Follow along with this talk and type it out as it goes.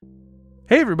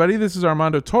Hey everybody, this is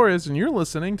Armando Torres, and you're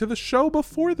listening to the show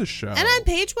before the show. And I'm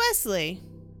Paige Wesley.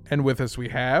 And with us we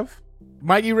have...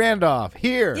 Mikey Randolph,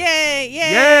 here. Yay,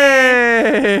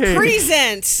 yay. Yay!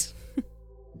 Present.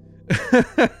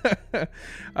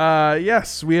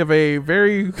 Yes, we have a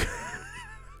very,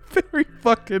 very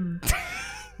fucking...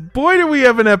 Boy, do we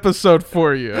have an episode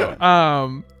for you.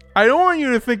 I don't want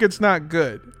you to think it's not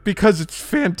good, because it's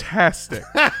fantastic.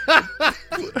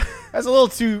 That's a little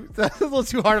too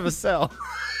hard of a sell.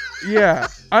 Yeah,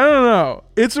 I don't know.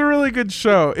 It's a really good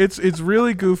show. It's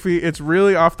really goofy. It's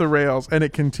really off the rails, and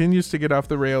it continues to get off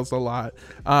the rails a lot.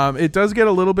 It does get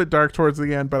a little bit dark towards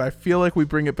the end, but I feel like we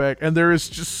bring it back. And there is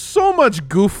just so much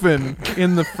goofing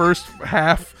in the first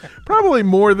half, probably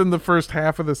more than the first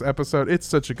half of this episode. It's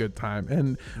such a good time,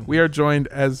 and we are joined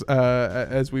as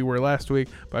we were last week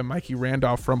by Mikey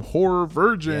Randolph from Horror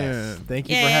Virgin. Yes. Thank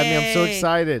you for having me. I'm so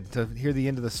excited to hear the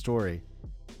end of the story.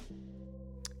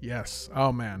 Yes.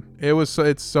 Oh man,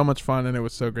 it's so much fun, and it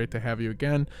was so great to have you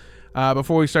again.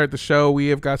 Before we start the show, we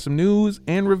have got some news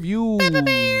and reviews.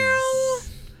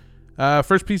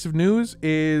 First piece of news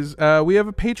is we have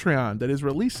a Patreon that is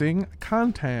releasing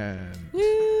content.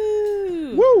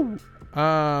 Woo!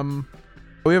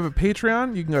 We have a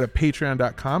Patreon. You can go to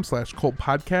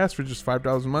patreon.com/cultpodcast for just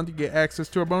 $5 a month. You get access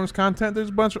to our bonus content. There's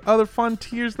a bunch of other fun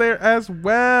tiers there as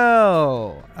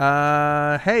well.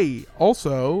 Hey,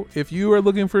 also, if you are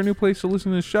looking for a new place to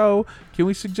listen to the show, can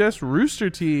we suggest Rooster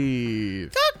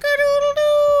Teeth?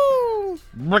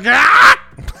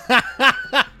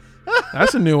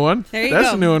 That's a new one. There you That's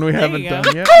go. a new one we There haven't you go.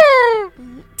 done yet.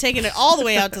 Taking it all the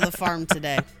way out to the farm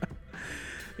today.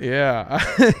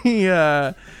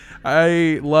 Yeah.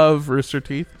 I love Rooster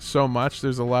Teeth so much.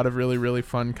 There's a lot of really, really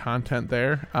fun content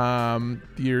there.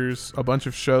 There's a bunch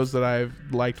of shows that I've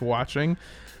liked watching.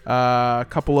 A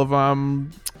couple of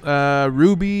them,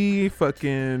 Ruby,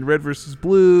 fucking Red vs.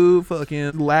 Blue,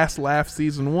 fucking Last Laugh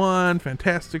Season 1,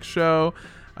 fantastic show.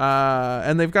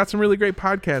 And they've got some really great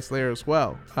podcasts there as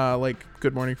well, like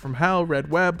Good Morning from Hell,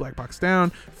 Red Web, Black Box Down,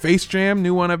 Face Jam,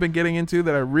 new one I've been getting into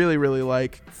that I really, really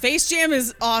like. Face Jam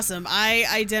is awesome. I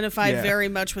identified very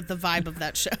much with the vibe of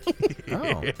that show.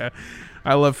 Oh. Yeah,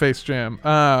 I love Face Jam.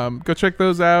 Go check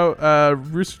those out,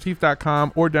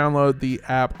 roosterteeth.com, or download the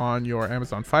app on your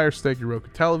Amazon Fire Stick, your Roku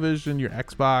television, your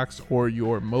Xbox, or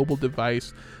your mobile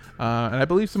device, and I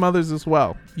believe some others as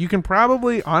well. You can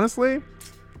probably, honestly...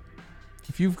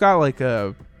 If you've got like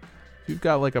a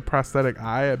prosthetic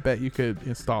eye, I bet you could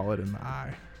install it in the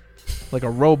eye, like a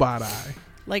robot eye,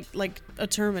 like a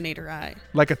Terminator eye.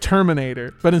 like a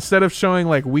Terminator. But instead of showing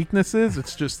like weaknesses,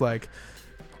 it's just like,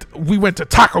 we went to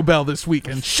Taco Bell this week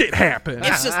and shit happened.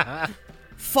 It's just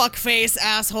fuck face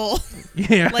asshole.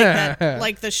 Yeah,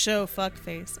 like the show Fuck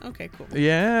Face. Okay, cool.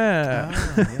 Yeah.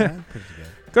 Yeah, pretty good.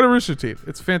 Go to Rooster Teeth.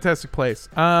 It's a fantastic place.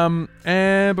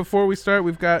 And before we start,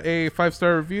 we've got a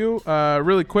 5-star review.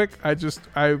 Really quick, I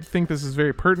think this is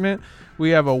very pertinent. We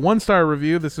have a 1-star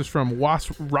review. This is from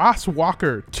Ross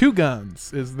Walker. 2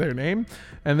 Guns is their name.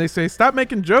 And they say, stop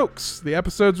making jokes. The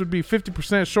episodes would be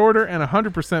 50% shorter and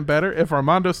 100% better if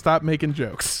Armando stopped making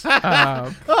jokes.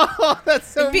 Oh, that's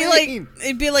so mean.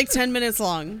 It'd be like 10 minutes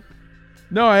long.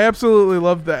 No, I absolutely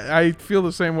love that. I feel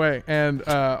the same way. And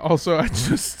also,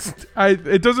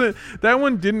 that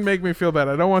one didn't make me feel bad.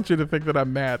 I don't want you to think that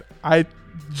I'm mad. I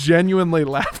genuinely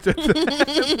laughed at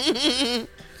that.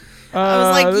 I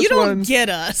was like, you don't get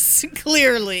us,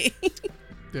 clearly.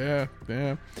 Yeah.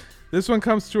 This one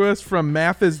comes to us from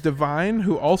Math is Divine,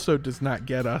 who also does not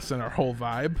get us and our whole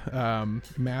vibe.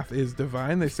 Math is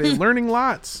Divine. They say, learning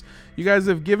lots. You guys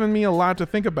have given me a lot to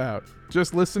think about.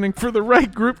 Just listening for the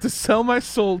right group to sell my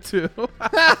soul to. Okay.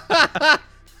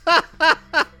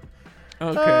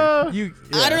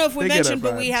 I don't know if we mentioned,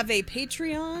 but we have a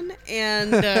Patreon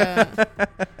and...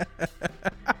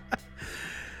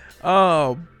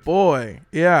 Oh, boy.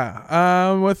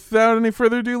 Yeah. Without any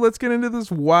further ado, let's get into this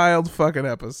wild fucking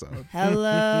episode.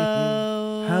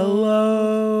 Hello.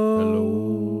 Hello.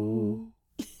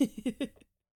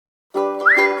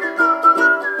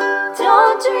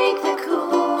 Don't drink the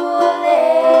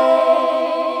Kool-Aid.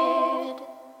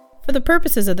 For the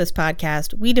purposes of this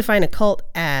podcast, we define a cult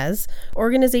as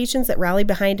organizations that rally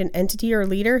behind an entity or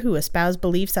leader who espouse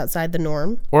beliefs outside the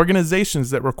norm, Organizations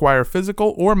that require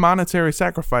physical or monetary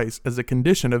sacrifice as a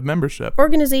condition of membership,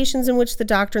 organizations in which the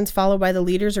doctrines followed by the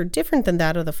leaders are different than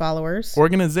that of the followers,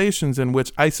 organizations in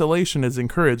which isolation is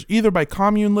encouraged either by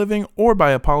commune living or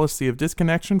by a policy of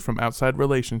disconnection from outside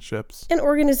relationships, and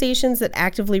organizations that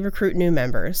actively recruit new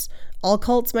members. All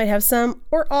cults might have some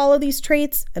or all of these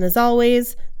traits, and as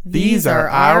always, these are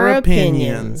our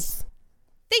opinions.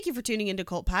 Thank you for tuning into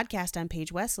Cult Podcast. I'm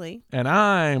Paige Wesley. And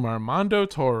I'm Armando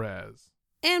Torres.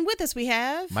 And with us we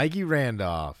have... Mikey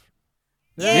Randolph.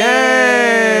 Yay!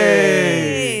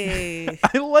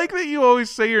 I like that you always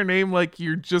say your name like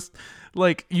you're just...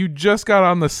 like you just got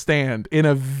on the stand in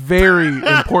a very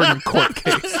important court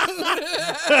case.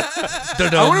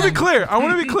 I want to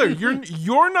be clear.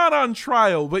 You're not on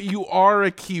trial, but you are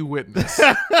a key witness.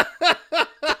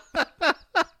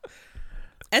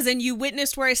 As in, you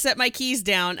witnessed where I set my keys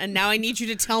down, and now I need you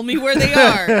to tell me where they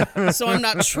are, so I'm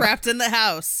not trapped in the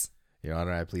house. Your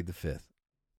Honor, I plead the fifth.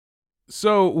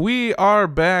 So we are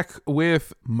back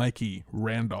with Mikey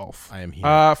Randolph. I am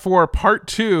here. For part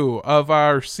 2 of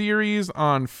our series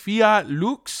on Fiat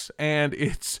Lux and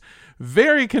its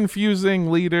very confusing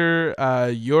leader,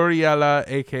 Uriela,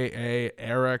 a.k.a.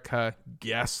 Erica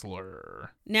Gessler.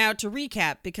 Now, to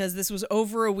recap, because this was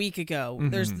over a week ago,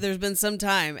 there's been some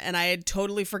time, and I had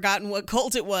totally forgotten what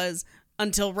cult it was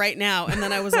until right now, and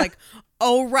then I was like,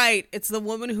 oh, right, it's the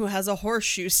woman who has a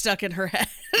horseshoe stuck in her head.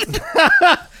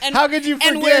 And, how could you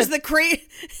forget? And where's the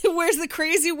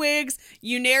crazy wigs?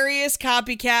 Unarius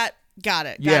copycat. Got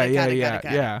it. Got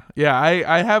it.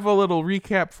 I have a little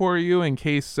recap for you in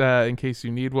case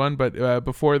you need one. But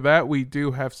before that, we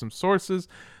do have some sources.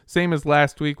 Same as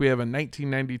last week, we have a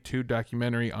 1992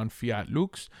 documentary on Fiat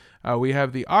Lux. We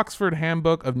have the Oxford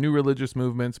Handbook of New Religious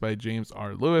Movements by James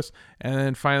R. Lewis. And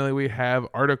then finally, we have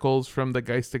articles from the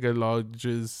Geistige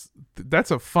Lodges.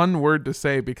 That's a fun word to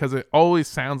say because it always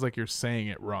sounds like you're saying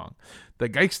it wrong. The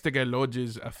Geistige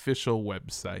Lodges official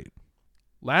website.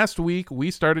 Last week, we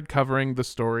started covering the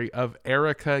story of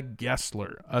Erica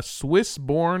Gessler, a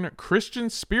Swiss-born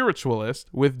Christian spiritualist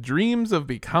with dreams of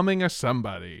becoming a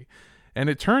somebody. And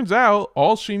it turns out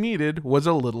all she needed was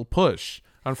a little push.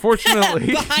 Unfortunately,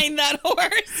 behind that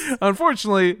horse.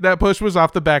 Unfortunately, that push was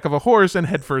off the back of a horse and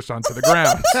headfirst onto the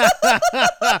ground.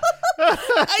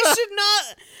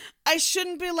 I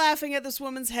shouldn't be laughing at this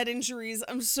woman's head injuries.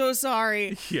 I'm so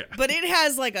sorry. Yeah. But it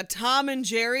has like a Tom and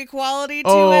Jerry quality to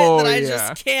it that I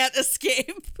just can't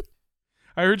escape.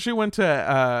 I heard she went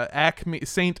to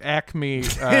St. Acme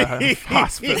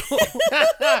Hospital.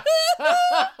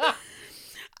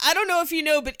 I don't know if you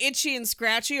know, but Itchy and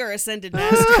Scratchy are ascended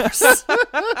masters.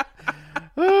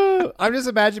 I'm just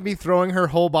imagining me throwing her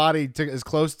whole body as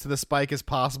close to the spike as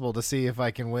possible to see if I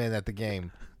can win at the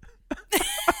game.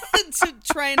 To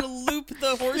trying to loop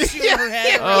the horseshoe in her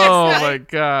head. Oh my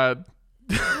god.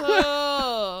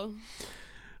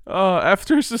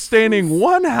 After sustaining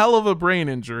one hell of a brain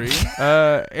injury,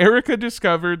 Erica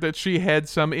discovered that she had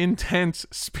some intense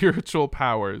spiritual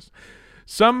powers.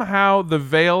 Somehow the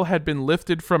veil had been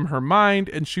lifted from her mind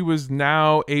and she was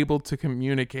now able to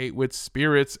communicate with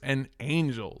spirits and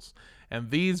angels.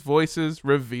 And these voices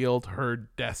revealed her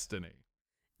destiny.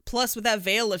 Plus, with that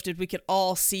veil lifted, we could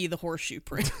all see the horseshoe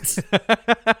print.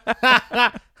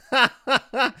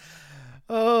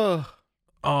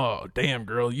 Oh, damn,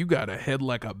 girl, you got a head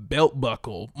like a belt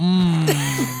buckle.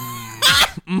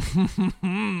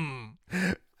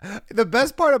 The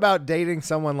best part about dating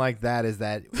someone like that is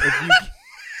that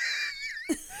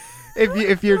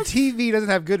if your TV doesn't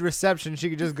have good reception, she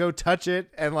could just go touch it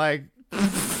and like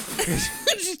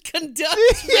just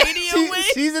conduct radio waves.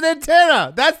 She's an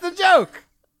antenna. That's the joke.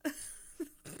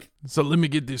 So let me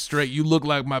get this straight. You look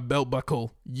like my belt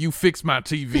buckle. You fix my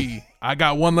TV. I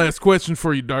got one last question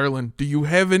for you, darling. Do you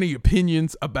have any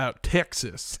opinions about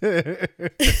Texas and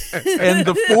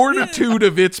the fortitude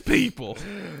of its people?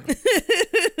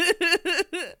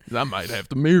 I might have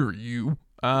to marry you.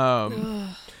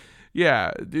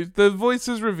 Yeah, the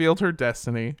voices revealed her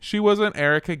destiny. She wasn't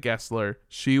Erica Gessler.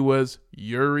 She was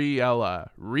Uriela,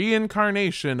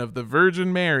 reincarnation of the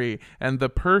Virgin Mary and the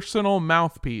personal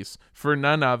mouthpiece for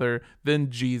none other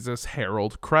than Jesus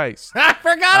Harold Christ. I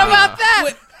forgot about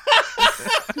that.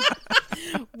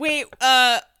 Wait,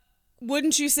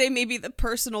 wouldn't you say maybe the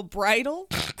personal bridal?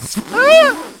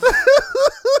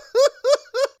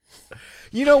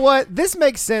 You know what? This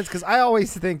makes sense because I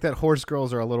always think that horse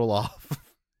girls are a little off.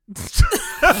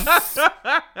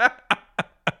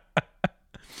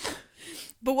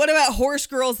 But what about horse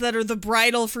girls that are the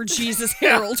bridal for Jesus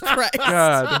Harold Christ?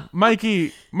 God,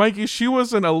 Mikey, she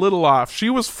wasn't a little off. She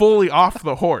was fully off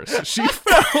the horse. She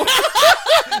fell.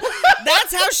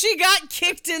 That's how she got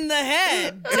kicked in the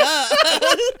head. Duh.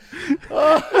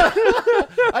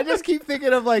 I just keep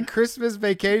thinking of like Christmas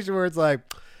Vacation where it's like,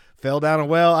 fell down a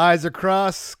well, eyes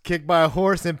across, kicked by a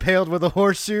horse, impaled with a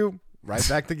horseshoe, right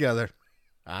back together.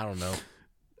 I don't know.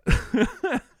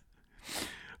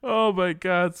 Oh Oh my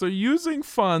God. So using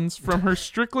funds from her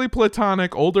strictly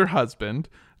platonic older husband.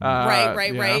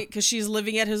 Right. Because she's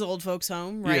living at his old folks'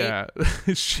 home, right? Yeah.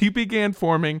 She began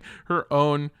forming her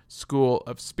own school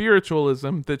of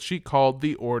spiritualism that she called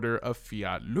the Order of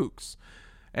Fiat Lux.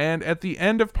 And at the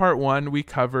end of part 1, we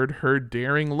covered her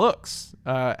daring looks.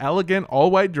 Elegant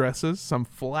all-white dresses, some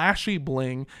flashy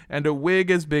bling, and a wig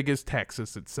as big as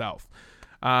Texas itself.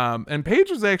 And Paige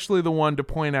was actually the one to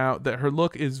point out that her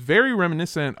look is very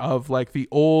reminiscent of like the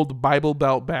old Bible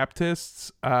Belt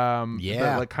Baptists,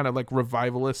 like kind of like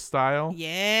revivalist style.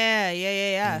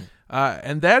 Yeah.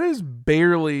 And that is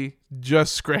barely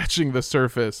just scratching the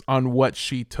surface on what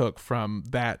she took from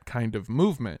that kind of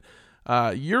movement.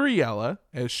 Uriella,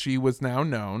 as she was now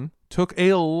known, took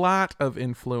a lot of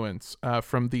influence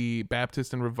from the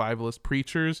Baptist and revivalist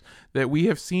preachers that we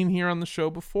have seen here on the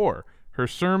show before. Her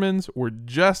sermons were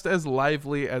just as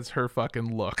lively as her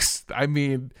fucking looks. I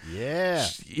mean, yeah.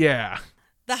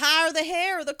 The higher the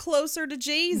hair, the closer to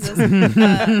Jesus.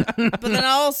 But then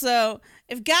also,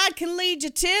 if God can lead you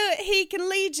to it, he can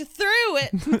lead you through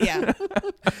it. Yeah.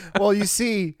 Well, you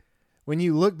see, when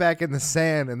you look back in the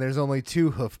sand and there's only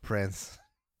 2 hoof prints.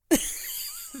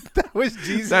 That was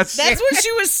Jesus. That's when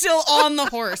she was still on the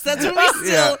horse. That's when we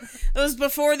still, it was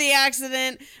before the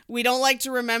accident. We don't like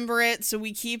to remember it, so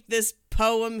we keep this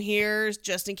poem here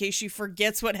just in case she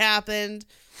forgets what happened.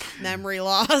 Memory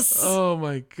loss. Oh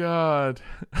my God.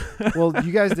 Well,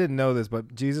 you guys didn't know this,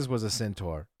 but Jesus was a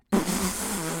centaur.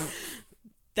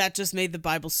 That just made the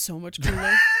Bible so much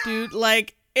cooler, dude.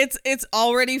 Like, it's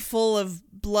already full of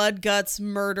blood, guts,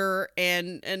 murder,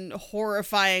 and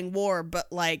horrifying war,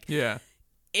 but like, yeah.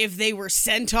 If they were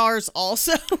centaurs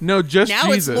also, no, just now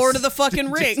Jesus. It's Lord of the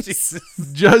fucking Rings.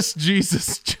 Just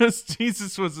Jesus. Just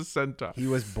Jesus was a centaur. He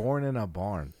was born in a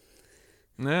barn.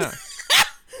 Yeah.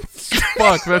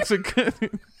 Fuck, that's a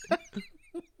good.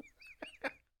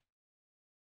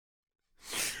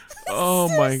 Oh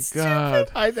my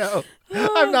God. I know.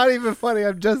 I'm not even funny.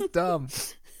 I'm just dumb.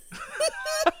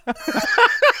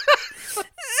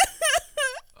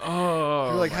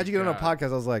 Oh, you're like, how'd you get on a God.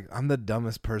 podcast? I was like, I'm the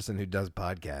dumbest person who does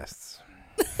podcasts.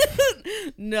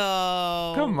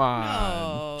 No. Come on.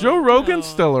 No, Joe Rogan's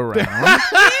still around.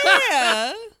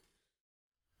 Yeah.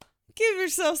 Give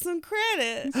yourself some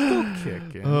credit. Still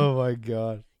kicking. Oh my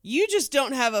God. You just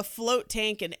don't have a float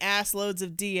tank and ass loads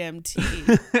of DMT.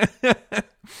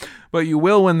 But you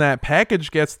will when that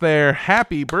package gets there.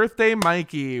 Happy birthday,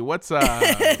 Mikey. What's up?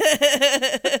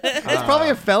 It's probably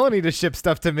a felony to ship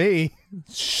stuff to me.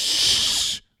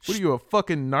 Shh. What are you, a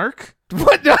fucking narc?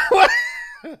 What? No. What?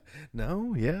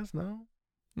 No. Yes. No.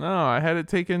 No, I had it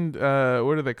taken,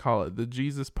 what do they call it? The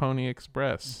Jesus Pony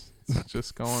Express. It's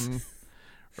just going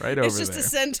right over there. It's just a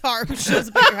centaur who shows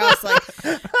up at your house like,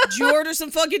 did you order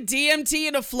some fucking DMT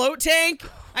in a float tank?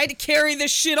 I had to carry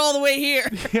this shit all the way here.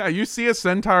 Yeah, you see a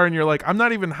centaur and you're like, I'm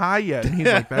not even high yet. And he's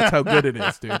like, that's how good it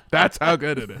is, dude. That's how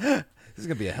good it is. This is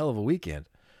going to be a hell of a weekend.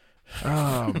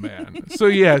 Oh man. So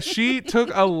yeah, she took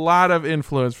a lot of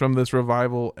influence from this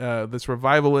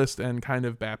revivalist and kind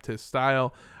of Baptist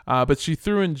style, but she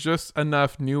threw in just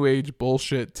enough New Age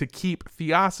bullshit to keep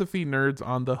theosophy nerds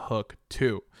on the hook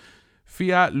too.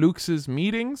 Fiat Lux's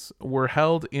meetings were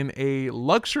held in a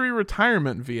luxury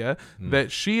retirement villa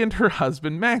that she and her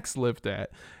husband Max lived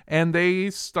at. And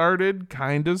they started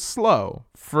kind of slow.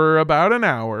 For about an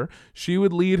hour, she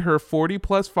would lead her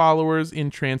 40-plus followers in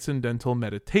transcendental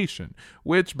meditation,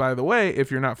 which, by the way,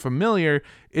 if you're not familiar,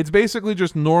 it's basically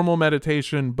just normal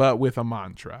meditation, but with a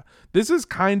mantra. This is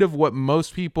kind of what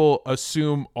most people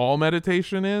assume all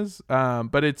meditation is,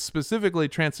 but it's specifically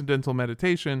transcendental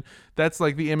meditation. That's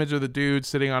like the image of the dude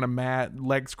sitting on a mat,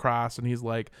 legs crossed, and he's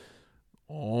like,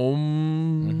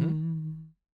 Om. Mm-hmm.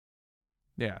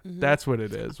 Yeah, that's what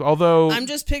it is. Although I'm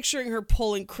just picturing her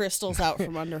pulling crystals out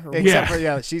from under her. Except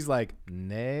for, she's like,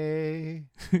 nay.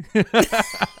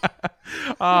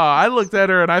 I looked at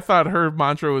her and I thought her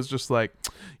mantra was just like,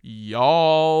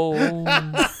 y'all.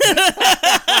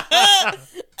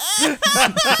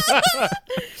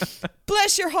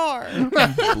 Bless your heart.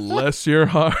 Bless your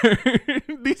heart.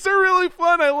 These are really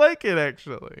fun. I like it,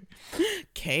 actually.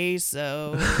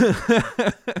 Queso.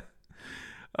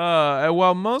 And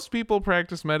while most people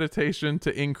practice meditation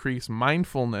to increase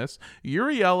mindfulness,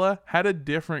 Uriella had a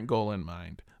different goal in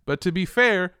mind. But to be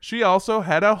fair, she also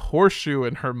had a horseshoe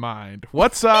in her mind.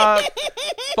 What's up?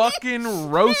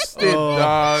 Fucking roasted,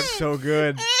 dog. So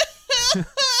good.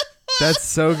 That's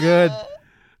so good.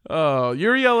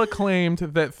 Uriela claimed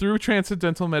that through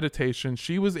transcendental meditation,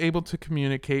 she was able to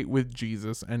communicate with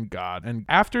Jesus and God. And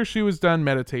after she was done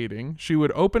meditating, she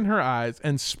would open her eyes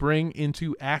and spring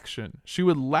into action. She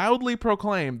would loudly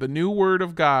proclaim the new word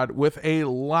of God with a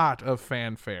lot of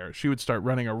fanfare. She would start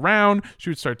running around, she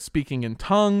would start speaking in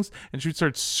tongues, and she would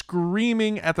start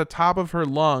screaming at the top of her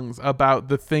lungs about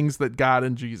the things that God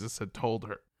and Jesus had told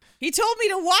her. He told me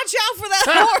to watch out for that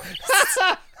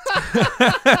horse.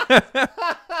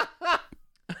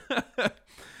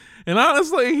 And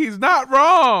honestly, he's not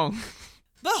wrong.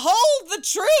 Behold the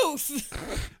truth.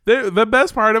 The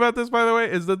best part about this, by the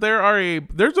way, is that there are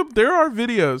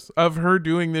videos of her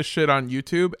doing this shit on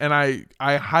YouTube, and I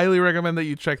highly recommend that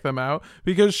you check them out,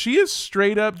 because she is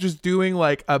straight up just doing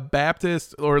like a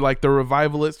Baptist or like the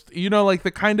revivalist, like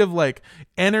the kind of like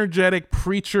energetic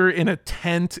preacher in a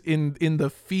tent in the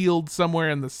field somewhere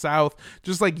in the South,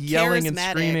 just like yelling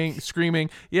and screaming.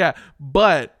 Yeah,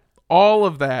 but all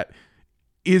of that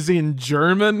is in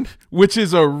German, which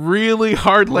is a really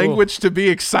hard language to be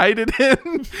excited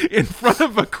in front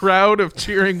of a crowd of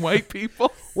cheering white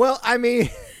people. Well, I mean,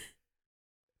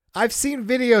 I've seen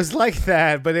videos like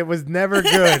that, but it was never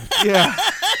good. Yeah.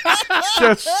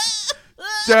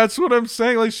 That's what I'm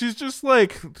saying. Like, she's just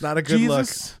like, not a good look.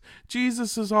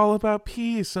 Jesus is all about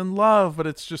peace and love, but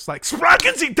it's just like,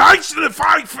 Sprachen Sie Deutsch in the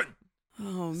Pfeifen.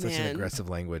 Oh, Such man. an aggressive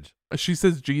language. She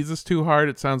says Jesus too hard.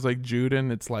 It sounds like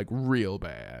Juden. It's like real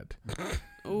bad.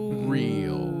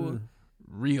 Ooh.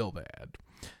 Real bad.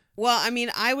 Well, I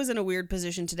mean, I was in a weird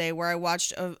position today where I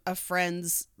watched a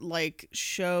friend's like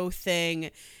show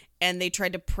thing, and they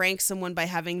tried to prank someone by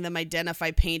having them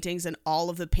identify paintings, and all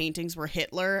of the paintings were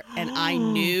Hitler, and I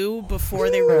knew before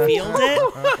they revealed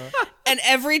it. And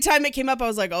every time it came up, I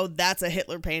was like, oh, that's a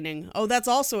Hitler painting. Oh, that's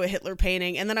also a Hitler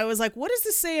painting. And then I was like, what does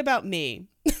this say about me?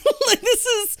 Like,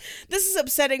 this is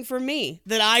upsetting for me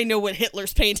that I know what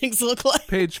Hitler's paintings look like.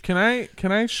 Paige, can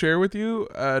I share with you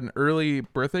an early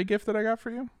birthday gift that I got for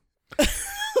you?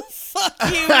 Fuck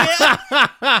you,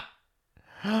 man.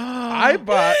 I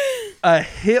bought a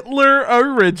Hitler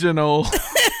original.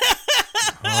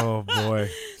 Oh boy.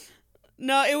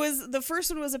 No, the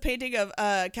first one was a painting of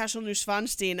Cashel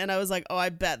Neuschwanstein, and I was like, oh, I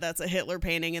bet that's a Hitler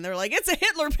painting. And they're like, it's a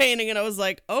Hitler painting. And I was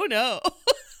like, oh no.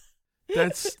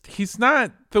 He's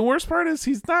not, the worst part is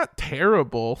he's not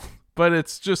terrible, but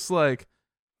it's just like,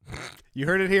 you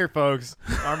heard it here, folks.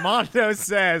 Armando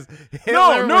says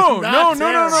Hitler No.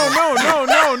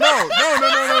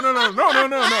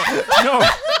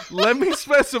 Let me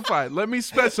specify.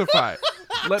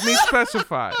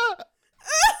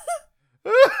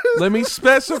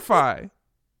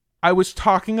 I was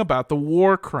talking about the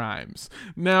war crimes.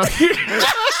 Now,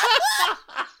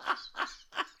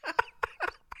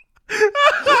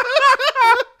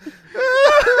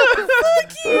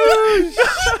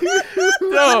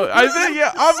 no, I think,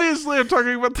 yeah, obviously I'm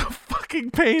talking about the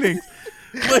fucking paintings.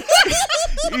 Like,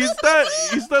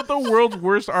 he's not the world's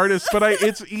worst artist, but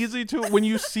it's easy to, when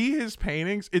you see his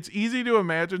paintings, it's easy to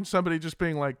imagine somebody just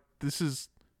being like, this is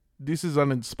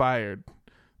uninspired.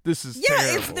 This is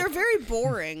terrible. They're very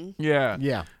boring.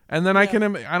 Yeah. And then I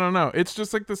don't know. It's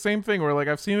just like the same thing where like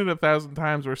I've seen it 1,000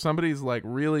 times where somebody's like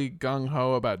really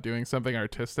gung-ho about doing something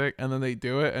artistic, and then they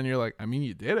do it and you're like, I mean,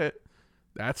 you did it.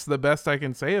 That's the best I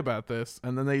can say about this.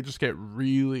 And then they just get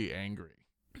really angry.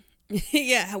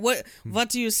 Yeah. What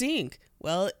do you think?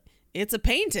 Well, it's a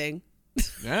painting.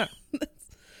 Yeah.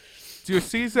 Do you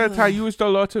see that I used a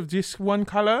lot of this one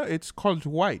color? It's called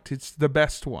white. It's the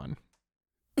best one.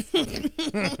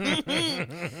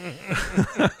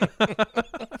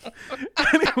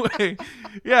 Anyway,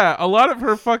 yeah, a lot of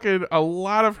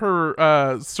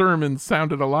her sermons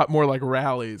sounded a lot more like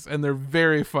rallies, and they're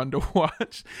very fun to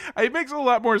watch. It makes a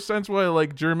lot more sense why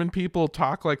like German people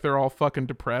talk like they're all fucking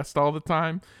depressed all the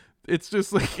time. It's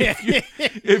just like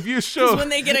if you show when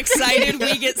they get excited,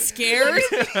 we get scared.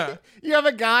 Yeah. You have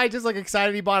a guy just like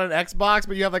excited he bought an Xbox,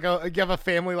 but you have a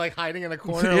family like hiding in a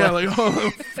corner. Yeah, like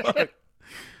oh fuck.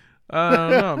 I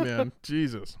don't know, man.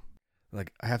 Jesus.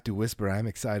 Like, I have to whisper, I'm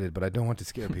excited, but I don't want to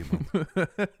scare people.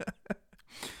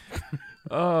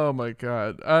 Oh, my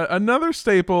God. Another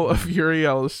staple of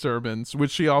Uriela's sermons,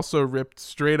 which she also ripped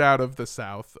straight out of the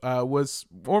South, was,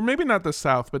 or maybe not the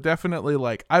South, but definitely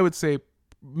like, I would say,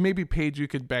 maybe Paige, you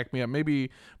could back me up, maybe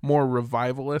more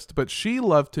revivalist, but she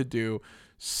loved to do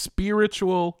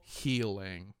spiritual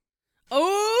healing.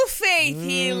 Oh, faith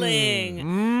healing.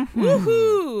 Mm-hmm.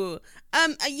 Woohoo.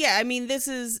 Yeah, I mean, this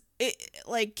is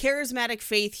like charismatic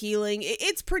faith healing.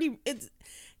 It's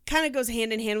kind of goes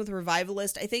hand in hand with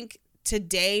revivalist. I think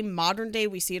today, modern day,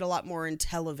 we see it a lot more in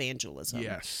televangelism.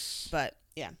 Yes. But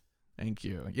yeah. Thank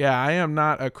you. Yeah, I am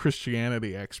not a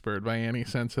Christianity expert by any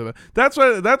sense of it. That's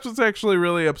what's actually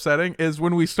really upsetting is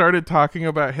when we started talking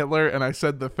about Hitler and I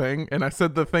said the thing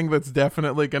that's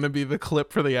definitely going to be the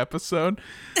clip for the episode.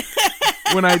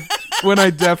 when I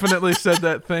definitely said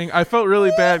that thing, I felt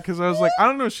really bad because I was like, I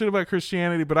don't know shit about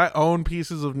Christianity, but I own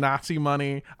pieces of Nazi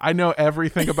money. I know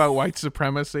everything about white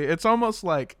supremacy. It's almost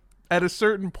like at a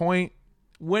certain point,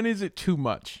 when is it too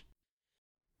much?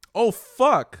 Oh,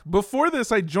 fuck. Before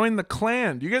this, I joined the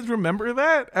Klan. Do you guys remember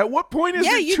that? At what point is it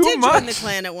too much? Yeah, you did join the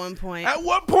Klan at one point. At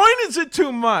what point is it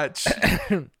too much?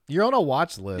 You're on a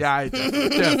watch list. Yeah,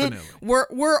 definitely.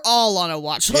 We're all on a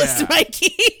watch list, Yeah.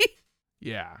 Mikey.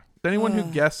 Yeah. Anyone who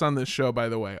guests on this show, by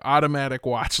the way, automatic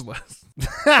watch list.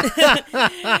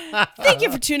 Thank you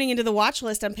for tuning into the watch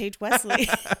list. I'm Paige Wesley.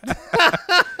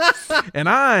 And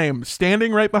I'm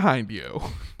standing right behind you.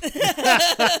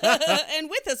 And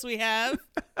with us we have...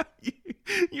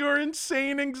 Your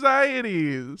insane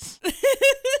anxieties.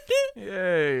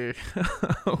 Yay. Okay.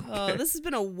 Oh, this has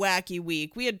been a wacky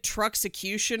week. We had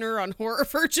Truxecutioner on Horror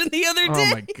Virgin the other day.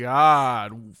 Oh my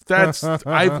god.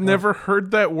 I've never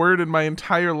heard that word in my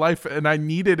entire life, and I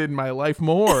need it in my life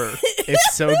more.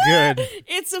 It's so good.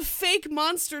 It's a fake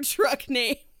monster truck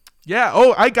name. Yeah.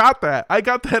 Oh, I got that. I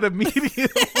got that immediately.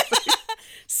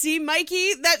 See,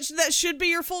 Mikey, that should be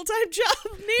your full-time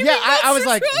job. Yeah, I was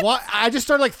like, what? I just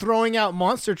started like throwing out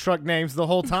monster truck names the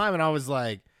whole time, and I was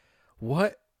like,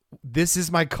 what? This is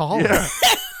my calling.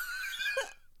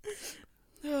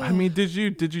 Yeah. I mean, did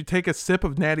you take a sip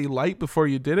of Natty Light before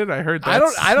you did it? I heard that.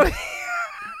 I don't.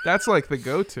 That's like the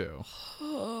go-to.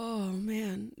 Oh,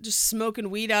 man. Just smoking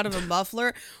weed out of a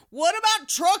muffler. What about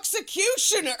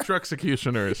Truxecutioner?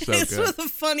 Truxecutioner is so This was good. the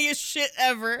funniest shit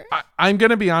ever. I'm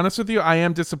going to be honest with you. I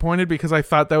am disappointed because I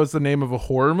thought that was the name of a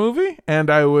horror movie,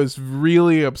 and I was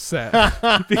really upset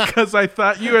because I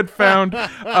thought you had found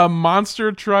a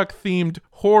monster truck themed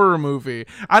horror movie.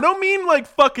 I don't mean like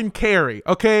fucking Carrie,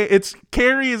 okay?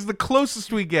 Carrie is the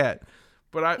closest we get.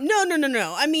 But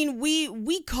No. I mean,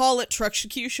 we call it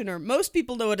Truxecutioner. Most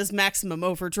people know it as Maximum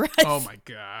Overdrive. Oh my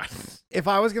god. If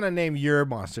I was gonna name your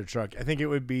monster truck, I think it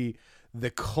would be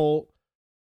the Colt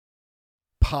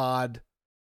Pod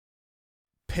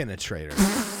Penetrator. No!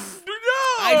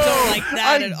 I don't like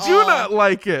that at I do all. not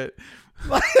like it.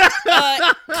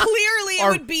 Clearly, it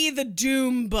would be the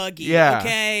Doom Buggy. Yeah.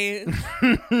 Okay.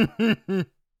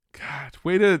 God,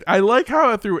 I like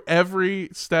how through every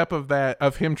step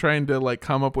of him trying to like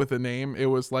come up with a name, it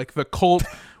was like the Colt.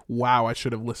 Wow, I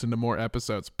should have listened to more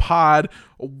episodes. Pod.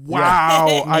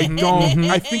 Wow,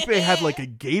 I think they had like a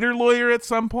Gator lawyer at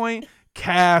some point.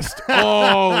 West.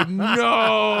 Oh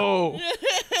no!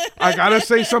 I gotta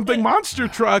say something. Monster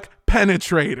truck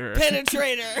penetrator. And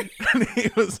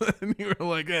you were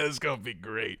like, "Yeah, this is gonna be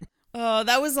great." Oh,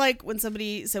 that was like when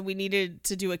somebody said we needed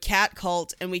to do a cat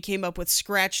cult, and we came up with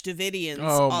Scratch Davidians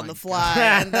on the fly.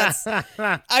 And that's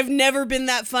I've never been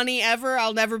that funny ever.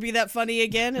 I'll never be that funny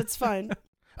again. It's fine.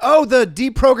 Oh, the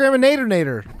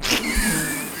Deprograminator.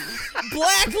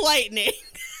 Black Lightning.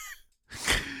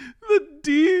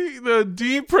 The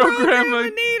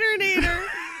deprogramming.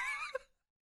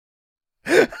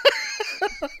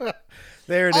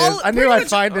 There it is. I knew I'd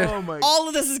find it. Oh my! All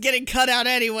of this is getting cut out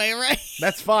anyway, right?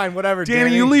 That's fine. Whatever,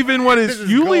 Danny, you leave in what is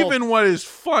gold. what is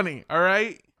funny. All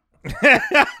right.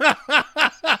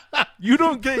 You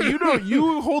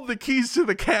hold the keys to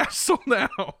the castle now.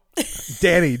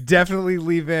 Danny, definitely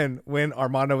leave in when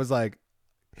Armando was like,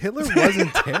 Hitler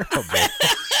wasn't terrible.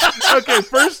 Okay,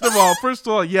 first of all,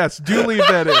 yes, do leave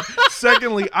that in.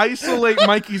 Secondly, isolate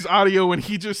Mikey's audio when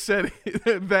he just said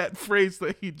that phrase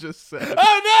that he just said.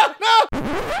 Oh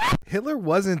no! Hitler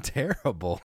wasn't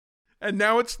terrible. And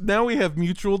now we have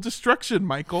mutual destruction,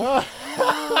 Michael.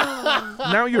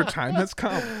 Now your time has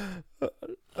come.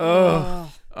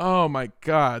 Oh my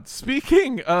God.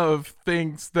 Speaking of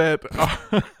things that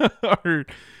are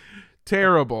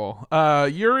terrible,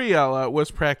 Uriella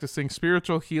was practicing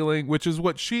spiritual healing, which is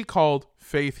what she called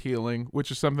faith healing,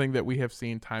 which is something that we have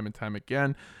seen time and time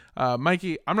again.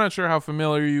 Mikey, I'm not sure how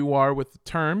familiar you are with the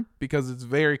term because it's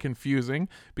very confusing,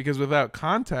 because without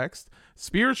context,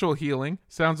 spiritual healing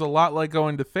sounds a lot like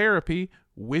going to therapy,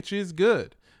 which is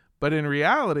good. But in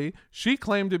reality, she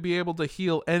claimed to be able to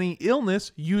heal any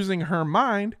illness using her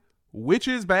mind, which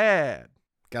is bad.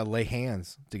 Gotta lay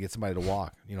hands to get somebody to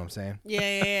walk. You know what I'm saying?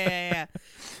 Yeah.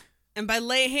 And by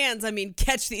lay hands, I mean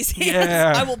catch these hands.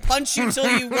 Yeah. I will punch you till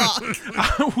you walk.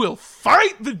 I will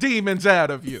fight the demons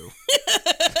out of you.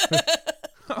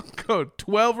 I'll go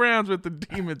 12 rounds with the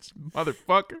demons,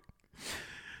 motherfucker.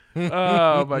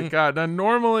 Oh my God. Now,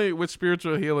 normally with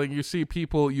spiritual healing, you see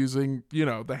people using,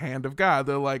 the hand of God.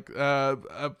 They're like,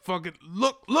 fucking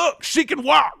look, she can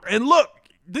walk, and look,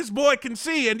 this boy can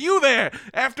see, and you there.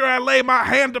 After I lay my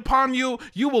hand upon you,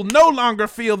 you will no longer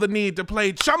feel the need to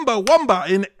play Chumbawamba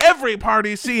in every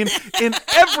party scene in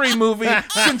every movie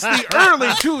since the early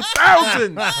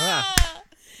 2000s.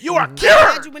 You are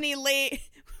cured. Imagine when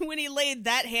he laid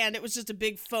that hand, it was just a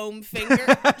big foam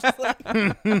finger. Just like,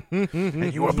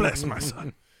 And you are blessed, my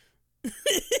son.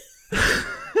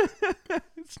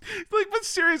 But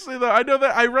seriously though, I know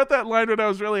that I read that line when I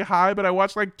was really high, but I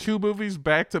watched like 2 movies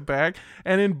back to back,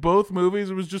 and in both movies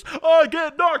it was just, I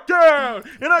get knocked down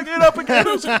and I get up again.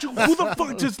 I was like, dude, who the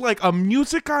fuck, just like a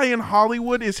music guy in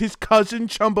Hollywood is his cousin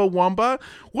Chumbawamba?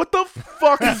 What the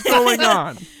fuck is going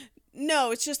on?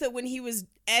 no, it's just that when he was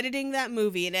editing that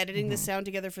movie and editing the sound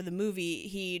together for the movie,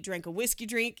 he drank a whiskey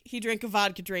drink, he drank a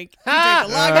vodka drink, he drank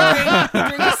a lager drink, he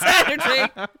drank a cider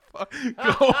drink.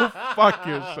 Go fuck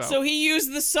yourself. So he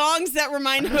used the songs that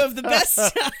remind him of the best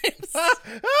times.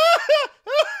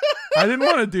 I didn't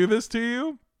want to do this to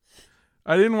you.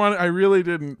 I really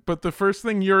didn't. But the first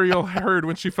thing Uriel heard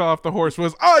when she fell off the horse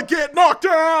was, I get knocked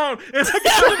down! And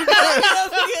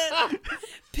I get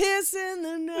Pissing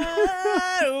the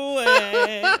night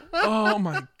away. Oh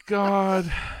my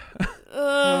God.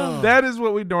 That is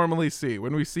what we normally see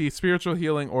when we see spiritual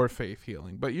healing or faith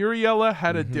healing. But Uriella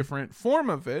had a different form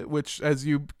of it, which, as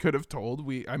you could have told,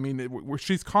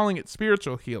 she's calling it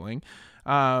spiritual healing.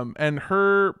 And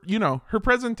her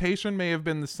presentation may have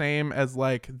been the same as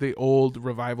like the old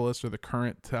revivalist or the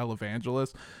current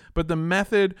televangelist, but the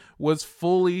method was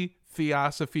fully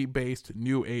theosophy-based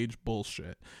New Age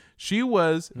bullshit. She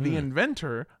was the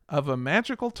inventor of a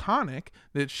magical tonic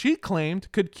that she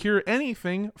claimed could cure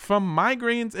anything from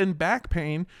migraines and back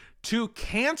pain to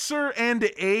cancer and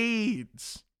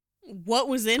AIDS. What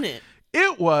was in it?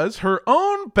 It was her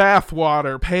own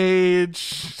bathwater,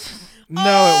 Paige. No,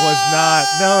 it was not.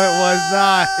 No, it was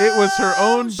not. It was her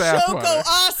own bathwater. Shoko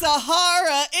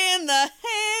Asahara in the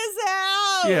his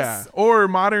house. Yeah, or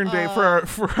modern day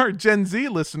for our Gen Z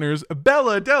listeners,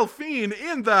 Bella Delphine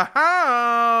in the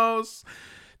house.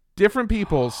 Different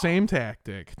people, same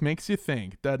tactic. Makes you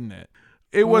think, doesn't it?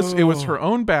 It was her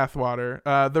own bathwater.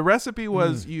 The recipe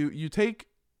was you take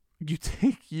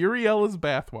Uriella's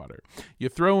bathwater, you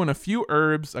throw in a few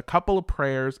herbs, a couple of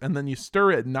prayers, and then you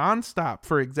stir it nonstop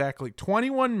for exactly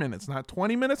 21 minutes. Not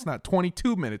 20 minutes, not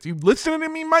 22 minutes. You listening to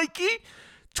me, Mikey?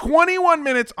 21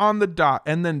 minutes on the dot,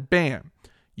 and then bam,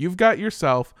 you've got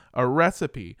yourself a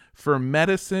recipe for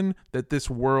medicine that this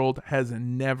world has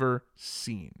never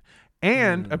seen.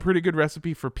 And a pretty good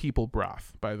recipe for people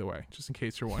broth, by the way, just in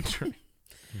case you're wondering.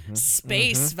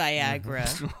 Space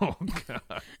Viagra. Oh,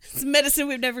 God. It's medicine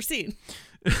we've never seen.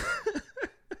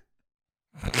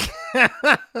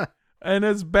 And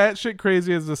as batshit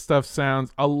crazy as this stuff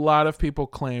sounds, a lot of people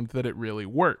claimed that it really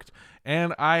worked.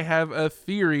 And I have a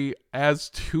theory as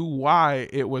to why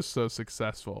it was so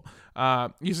successful.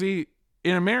 You see,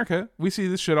 in America, we see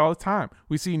this shit all the time.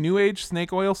 We see new age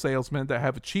snake oil salesmen that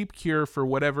have a cheap cure for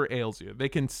whatever ails you. They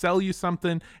can sell you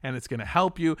something and it's going to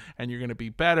help you and you're going to be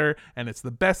better and it's the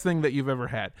best thing that you've ever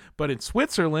had. But in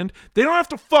Switzerland, they don't have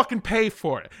to fucking pay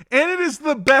for it. And it is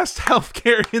the best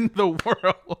healthcare in the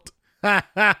world.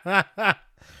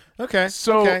 Okay.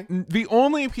 So the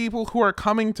only people who are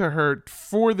coming to her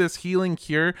for this healing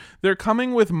cure, they're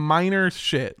coming with minor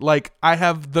shit. Like, I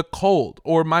have the cold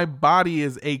or my body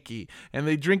is achy. And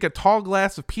they drink a tall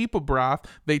glass of people broth.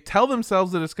 They tell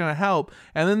themselves that it's going to help.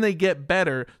 And then they get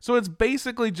better. So it's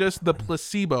basically just the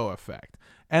placebo effect.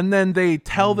 And then they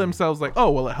tell themselves like, oh,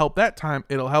 well, it helped that time.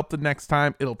 It'll help the next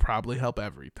time. It'll probably help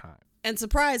every time. And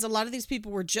surprise, a lot of these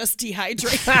people were just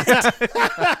dehydrated.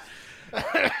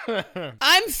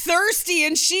 I'm thirsty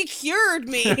and she cured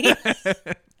me.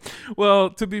 Well,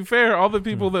 to be fair, all the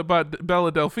people that bought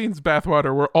Bella Delphine's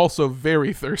bathwater were also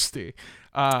very thirsty.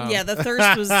 Yeah, the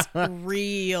thirst was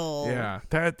real. Yeah,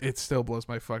 it still blows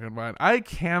my fucking mind. I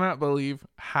cannot believe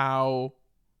how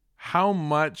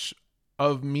much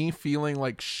of me feeling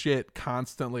like shit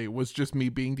constantly was just me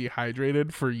being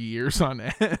dehydrated for years on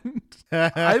end.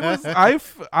 I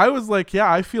was like,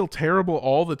 yeah, I feel terrible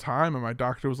all the time. And my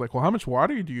doctor was like, well, how much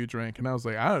water do you drink? And I was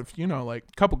like, like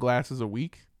a couple glasses a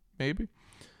week, maybe.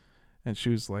 And she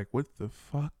was like, what the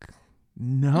fuck?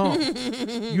 No,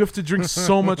 you have to drink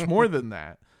so much more than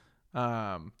that.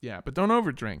 Yeah, but don't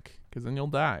overdrink because then you'll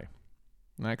die.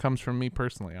 And that comes from me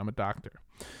personally. I'm a doctor.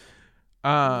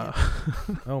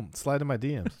 Oh, slide in my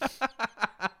DMs.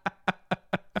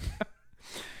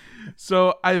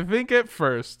 So I think at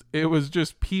first it was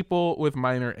just people with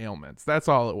minor ailments. That's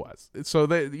all it was. So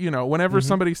they, whenever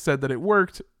somebody said that it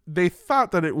worked, they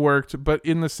thought that it worked, but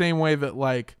in the same way that,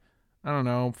 like, I don't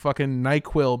know, fucking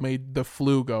NyQuil made the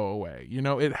flu go away.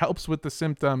 It helps with the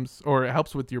symptoms, or it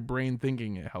helps with your brain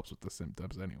thinking it helps with the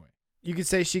symptoms anyway. You could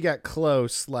say she got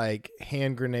close, like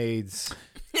hand grenades.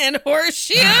 And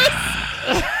horseshoes.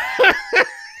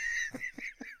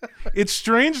 It's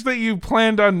strange that you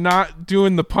planned on not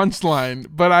doing the punchline,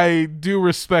 but I do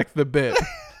respect the bit.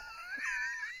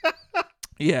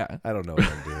 Yeah. I don't know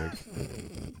what I'm doing.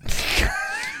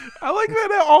 I like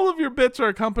that all of your bits are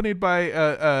accompanied by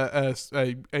a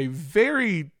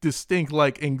very distinct,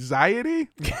 like, anxiety.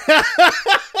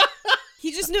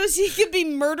 He just knows he could be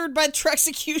murdered by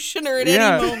Trexecutioner at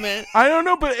any moment. I don't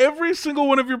know, but every single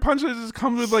one of your punchlines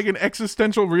comes with, like, an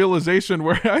existential realization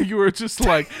where you were just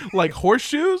like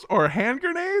horseshoes or hand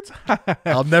grenades.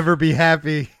 I'll never be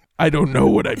happy. I don't know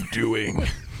what I'm doing.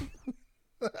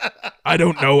 I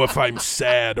don't know if I'm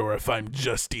sad or if I'm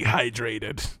just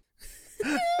dehydrated.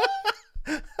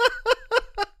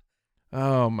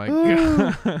 Oh my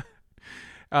god.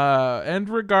 And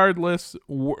regardless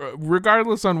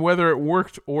on whether it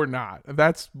worked or not,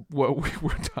 that's what we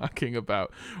were talking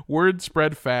about. Word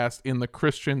spread fast in the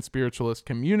Christian spiritualist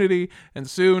community, and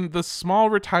soon the small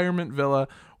retirement villa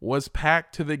was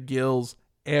packed to the gills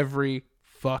every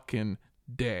fucking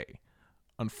day.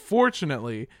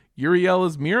 Unfortunately,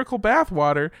 Uriella's miracle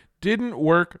bathwater didn't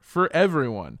work for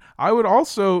everyone. I would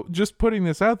also, just putting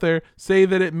this out there, say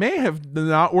that it may have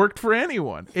not worked for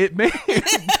anyone. It may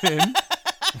have been...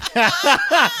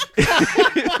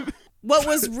 What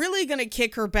was really going to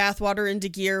kick her bathwater into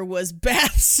gear was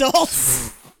bath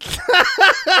salts.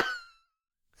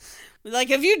 Like,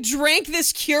 if you drank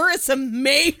this cure, it's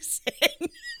amazing.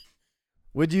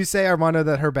 Would you say, Armando,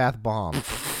 that her bath bombed?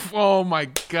 Oh my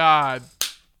god.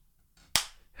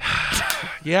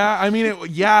 Yeah, I mean,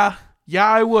 yeah,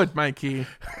 I would, Mikey.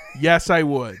 Yes, I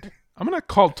would. I'm gonna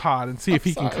call Todd and see if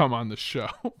he can come on the show.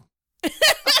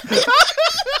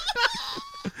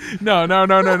 No.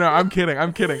 I'm kidding.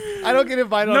 I don't get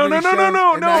invited No. on these shows, and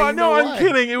now you know I'm why.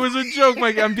 kidding. It was a joke,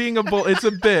 Mike. I'm being a bull. It's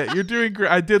a bit. You're doing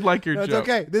great. I did like your No, it's joke.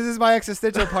 okay. This is my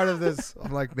existential part of this.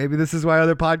 I'm like, maybe this is why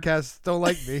other podcasts don't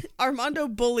like me. Armando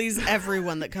bullies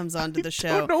everyone that comes onto the I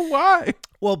show. don't know why.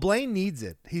 Well, Blaine needs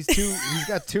it. He's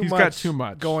got too He's much. got too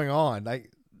much going on.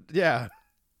 Like, yeah.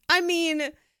 I mean,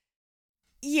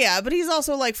 yeah, but he's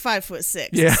also like 5'6".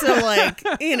 Yeah. So, like,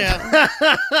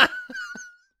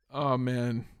 Oh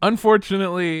man.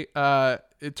 Unfortunately,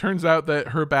 it turns out that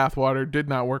her bathwater did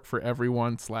not work for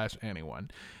everyone/anyone.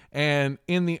 And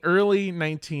in the early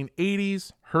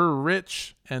 1980s, her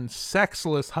rich and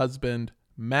sexless husband,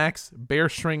 Max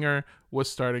Beerstringer, was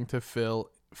starting to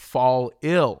fall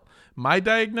ill. My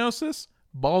diagnosis?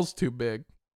 Balls too big.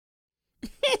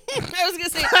 I was going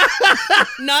to say,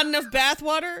 not enough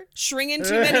bathwater, shringing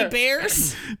too many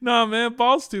bears. No, man,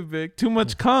 balls too big. Too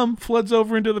much cum floods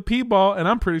over into the pee ball, and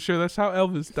I'm pretty sure that's how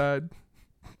Elvis died.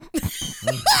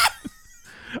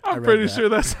 I'm pretty sure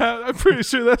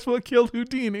that's what killed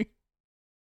Houdini.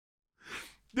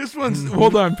 This one's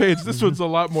hold on, Paige. This one's a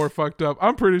lot more fucked up.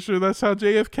 I'm pretty sure that's how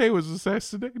JFK was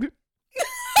assassinated.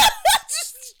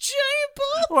 Just giant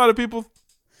ball. A lot of people.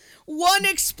 One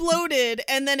exploded,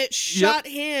 and then it shot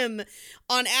him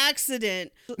on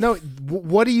accident. No,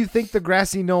 what do you think the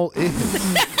grassy knoll is?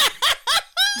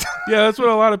 Yeah, that's what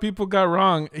a lot of people got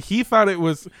wrong. He thought it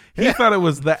was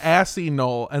the assy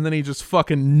knoll, and then he just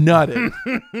fucking nutted.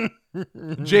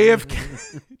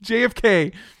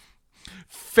 JFK,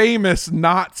 famous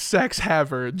not sex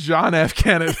haver, John F.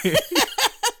 Kennedy.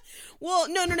 Well,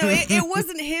 no. It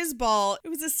wasn't his ball. It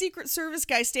was a Secret Service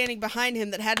guy standing behind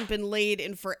him that hadn't been laid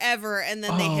in forever, and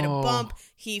then they hit a bump.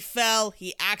 He fell.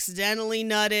 He accidentally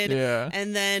nutted. Yeah.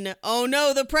 And then, oh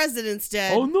no, the president's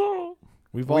dead. Oh no.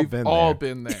 We've all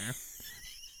been there.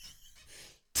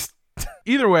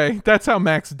 Either way, that's how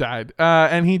Max died.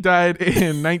 And he died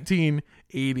in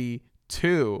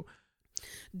 1982.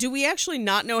 Do we actually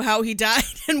not know how he died,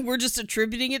 and we're just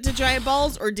attributing it to giant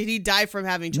balls, or did he die from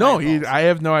having giant balls? I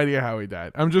have no idea how he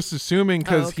died. I'm just assuming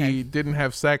because okay. he didn't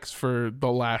have sex for the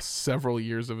last several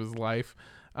years of his life.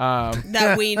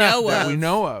 That we know That of. we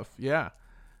know of, yeah.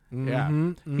 Yeah.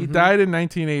 He died in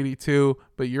 1982,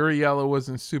 but Uriella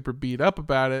wasn't super beat up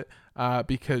about it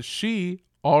because she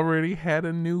already had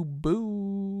a new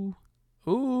boo.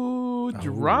 Ooh,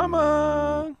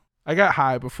 drama. I got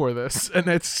high before this, and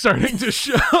it's starting to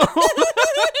show.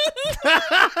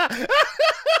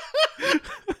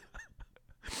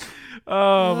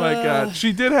 Oh my God.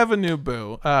 She did have a new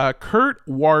boo. Kurt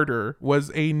Warder was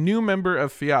a new member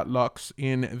of Fiat Lux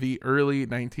in the early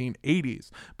 1980s.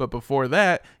 But before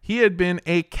that, he had been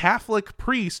a Catholic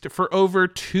priest for over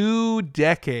 2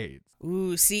 decades.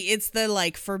 Ooh, see, it's the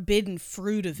like forbidden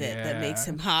fruit of it that makes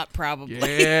him hot,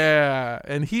 probably. Yeah.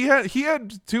 And he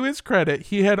had, to his credit,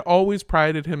 he had always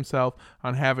prided himself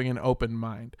on having an open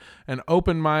mind. An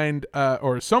open mind,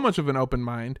 or so much of an open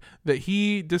mind, that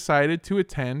he decided to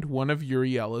attend one of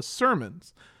Uriella's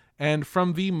sermons. And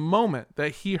from the moment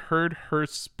that he heard her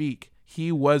speak, he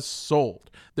was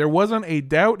sold. There wasn't a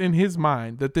doubt in his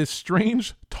mind that this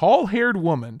strange, tall-haired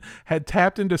woman had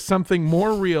tapped into something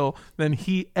more real than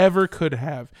he ever could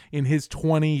have in his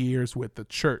 20 years with the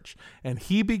church. And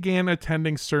he began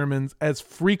attending sermons as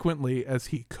frequently as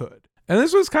he could. And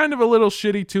this was kind of a little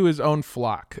shitty to his own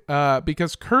flock,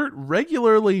 because Kurt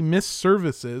regularly missed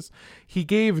services, he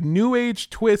gave New Age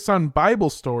twists on Bible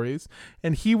stories,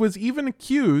 and he was even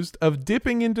accused of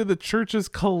dipping into the church's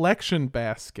collection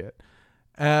basket.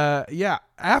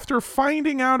 After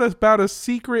finding out about a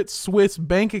secret Swiss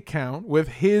bank account with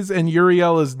his and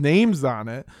Uriella's names on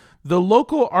it, the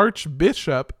local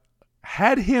archbishop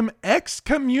had him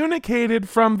excommunicated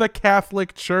from the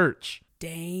Catholic Church.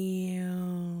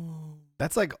 Damn.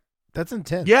 That's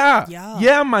intense.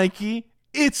 Yeah, Mikey.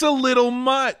 It's a little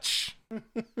much.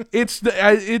 It's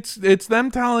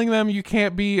them telling them you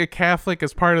can't be a Catholic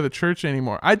as part of the church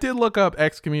anymore. I did look up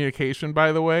excommunication,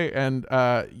 by the way, and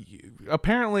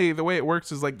apparently the way it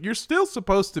works is like you're still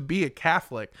supposed to be a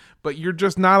Catholic, but you're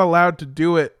just not allowed to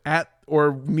do it at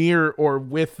or near or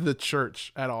with the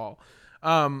church at all.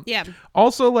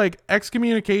 Also, like,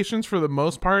 excommunications for the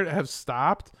most part have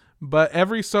stopped, but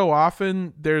every so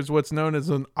often there's what's known as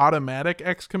an automatic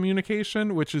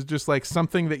excommunication, which is just like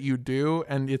something that you do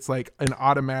and it's like an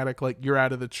automatic, like, you're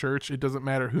out of the church. It doesn't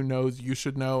matter who knows, you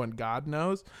should know, and God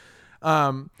knows.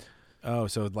 So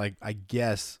like, I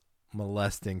guess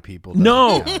molesting people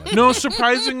No, doesn't count. no,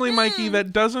 surprisingly, Mikey,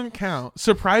 that doesn't count.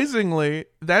 Surprisingly,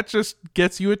 that just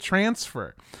gets you a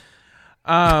transfer.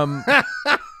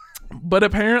 But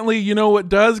apparently, you know what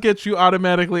does get you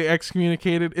automatically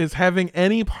excommunicated is having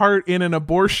any part in an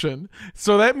abortion.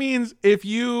 So that means if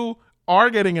you are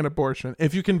getting an abortion,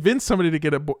 if you convince somebody to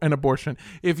get an abortion,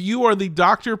 if you are the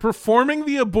doctor performing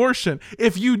the abortion,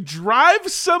 if you drive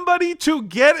somebody to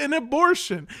get an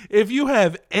abortion, if you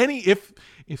have any, if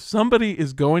somebody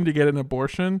is going to get an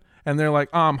abortion and they're like,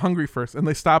 oh, I'm hungry first, and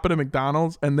they stop at a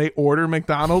McDonald's and they order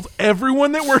McDonald's,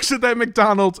 everyone that works at that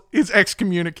McDonald's is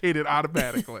excommunicated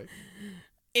automatically.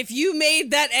 If you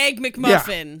made that egg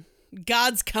McMuffin,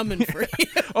 God's coming for you.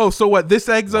 Oh, so what? This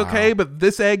egg's okay, but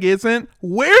this egg isn't?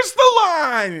 Where's the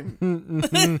line?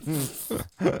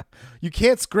 You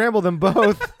can't scramble them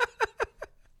both.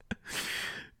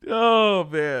 Oh,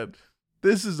 man.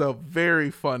 This is a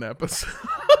very fun episode.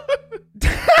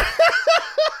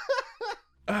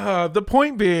 The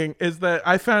point being is that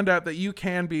I found out that you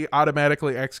can be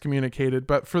automatically excommunicated,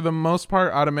 but for the most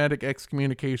part, automatic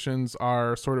excommunications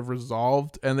are sort of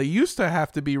resolved, and they used to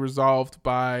have to be resolved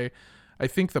by, I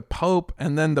think, the Pope,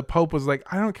 and then the Pope was like,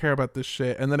 I don't care about this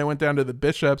shit, and then it went down to the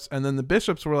bishops, and then the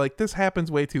bishops were like, this happens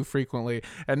way too frequently,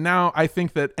 and now I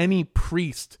think that any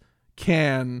priest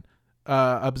can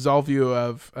absolve you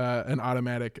of an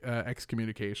automatic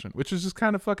excommunication, which is just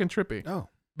kind of fucking trippy. Oh.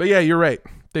 But yeah, you're right.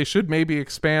 They should maybe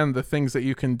expand the things that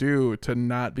you can do to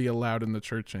not be allowed in the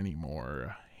church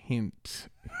anymore. Hint,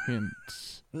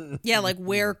 hint. Yeah, like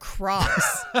wear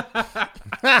Crocs.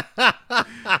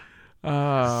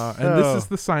 And this is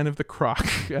the sign of the croc.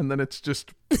 And then it's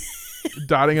just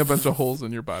dotting a bunch of holes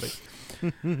in your body.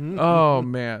 Oh,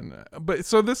 man. But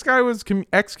so this guy was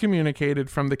excommunicated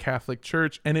from the Catholic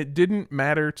Church, and it didn't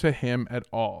matter to him at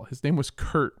all. His name was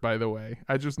Kurt, by the way.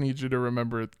 I just need you to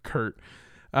remember Kurt.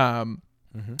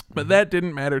 But that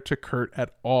didn't matter to Kurt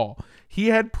at all. He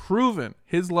had proven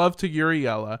his love to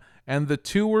Uriella, and the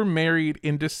two were married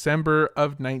in December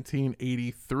of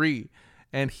 1983.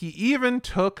 And he even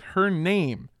took her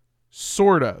name,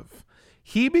 sort of.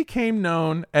 He became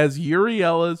known as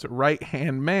Uriella's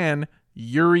right-hand man,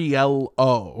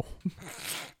 Uriello.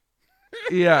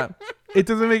 Yeah. It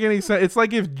doesn't make any sense. It's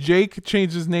like if Jake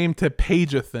changed his name to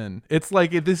Pagethan. It's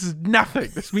like, this is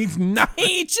nothing. This means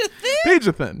nothing.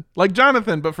 Pagethan. Like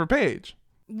Jonathan, but for Paige.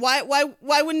 Why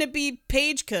wouldn't it be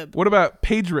Paige Cub? What about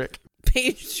Pagerick?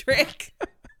 Patrick.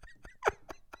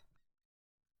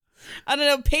 I don't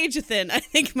know, Pagethan, I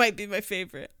think might be my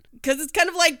favorite. Because it's kind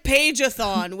of like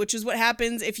Pageathon, which is what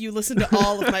happens if you listen to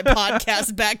all of my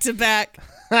podcasts back to back.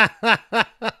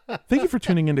 Thank you for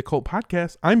tuning into Cult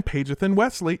Podcast. I'm Pagethan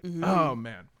Wesley. Mm-hmm. Oh,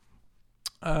 man.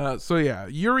 So yeah,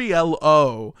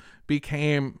 Uriello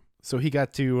became So he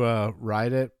got to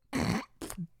ride it.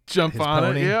 jump His on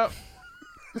pony? it. Yep.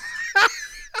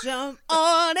 Jump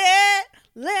on it.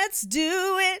 Let's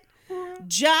do it.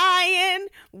 Giant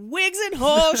wigs and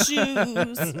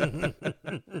horseshoes.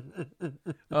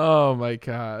 Oh my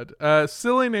God.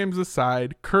 Silly names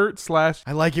aside, Kurt / I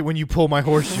like it when you pull my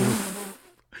horseshoe.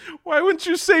 Why wouldn't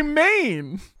you say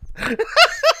Maine?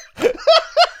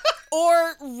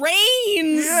 Or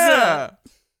Reigns. Yeah.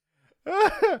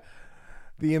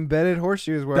 The embedded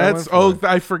horseshoe is where That's I went for.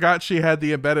 I forgot she had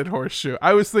the embedded horseshoe.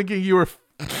 I was thinking you were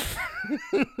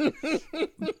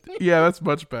yeah, that's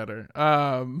much better.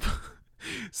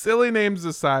 Silly names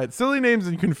aside, silly names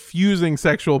and confusing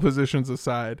sexual positions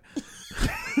aside.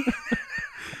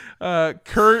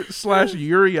 Kurt /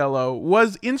 Uriello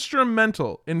was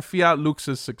instrumental in Fiat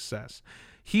Lux's success.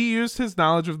 He used his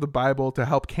knowledge of the Bible to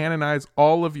help canonize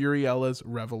all of Uriella's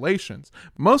revelations,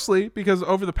 mostly because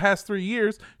over the past 3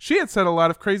 years, she had said a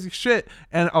lot of crazy shit,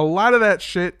 and a lot of that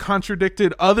shit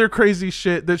contradicted other crazy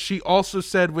shit that she also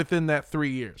said within that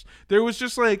 3 years. There was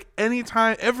just like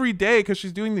anytime, every day, because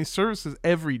she's doing these services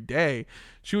every day,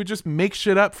 she would just make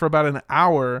shit up for about an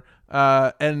hour.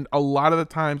 And a lot of the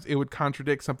times it would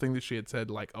contradict something that she had said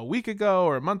like a week ago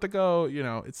or a month ago, you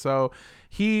know. So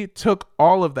he took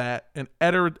all of that and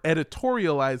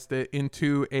editorialized it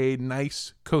into a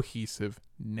nice, cohesive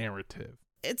narrative.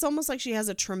 It's almost like she has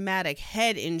a traumatic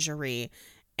head injury,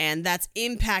 and that's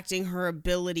impacting her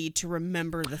ability to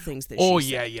remember the things that she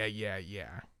said.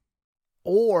 Yeah.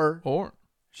 Or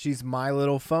she's My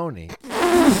Little Phony.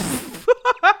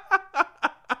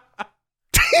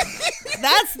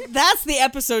 That's the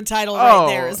episode title right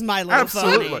there, is My Little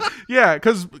absolutely. Phony. Yeah,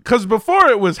 because before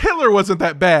it was Hitler wasn't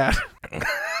that bad.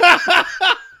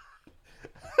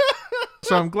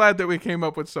 So I'm glad that we came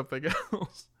up with something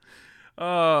else.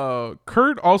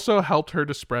 Kurt also helped her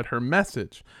to spread her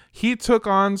message. He took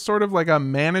on sort of like a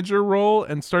manager role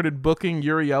and started booking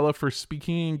Uriella for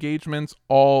speaking engagements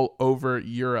all over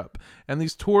Europe. And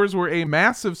these tours were a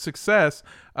massive success,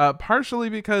 partially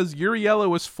because Uriella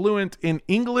was fluent in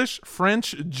English,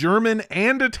 French, German,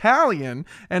 and Italian,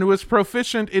 and was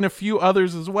proficient in a few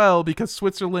others as well because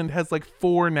Switzerland has like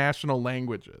 4 national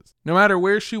languages. No matter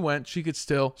where she went, she could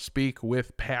still speak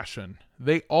with passion.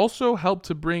 They also helped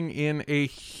to bring in a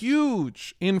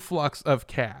huge influx of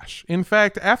cash. In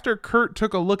fact, after Kurt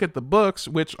took a look at the books,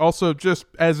 which also, just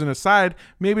as an aside,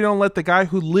 maybe don't let the guy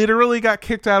who literally got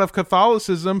kicked out of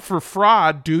Catholicism for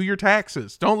fraud do your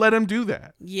taxes. Don't let him do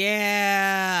that.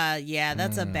 Yeah,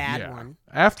 that's a bad one.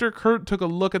 After Kurt took a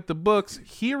look at the books,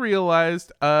 he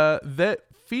realized that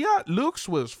Fiat Lux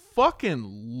was fucking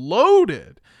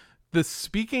loaded. The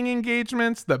speaking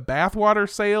engagements, the bathwater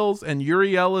sales, and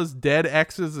Uriella's dead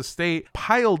ex's estate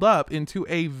piled up into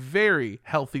a very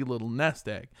healthy little nest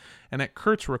egg. And at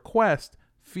Kurt's request,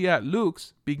 Fiat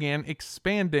Lux began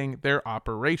expanding their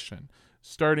operation,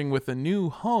 starting with a new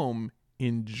home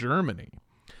in Germany.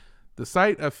 The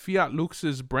site of Fiat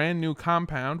Lux's brand new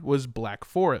compound was Black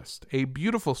Forest, a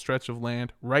beautiful stretch of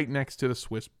land right next to the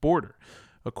Swiss border.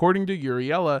 According to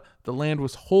Uriella, the land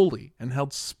was holy and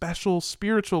held special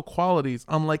spiritual qualities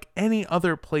unlike any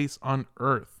other place on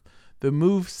earth. The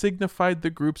move signified the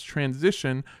group's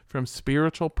transition from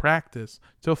spiritual practice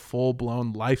to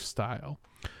full-blown lifestyle.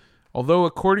 Although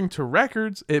according to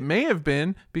records, it may have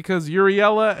been because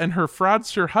Uriella and her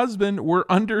fraudster husband were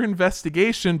under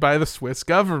investigation by the Swiss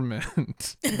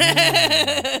government.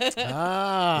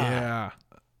 Yeah.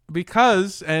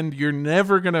 Because, and you're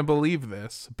never going to believe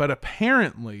this, but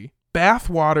apparently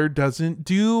bathwater doesn't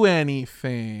do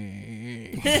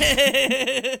anything.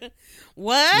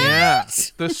 What? Yeah.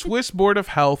 The Swiss Board of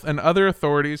Health and other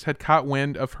authorities had caught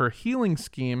wind of her healing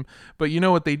scheme, but you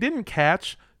know what they didn't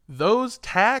catch? Those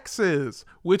taxes,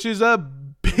 which is a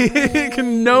big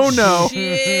no-no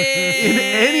in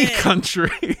any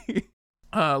country.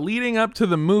 Leading up to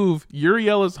the move,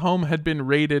 Uriella's home had been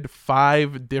raided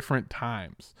 5 different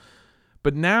times.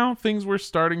 But now things were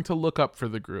starting to look up for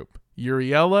the group.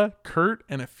 Uriella, Kurt,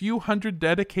 and a few hundred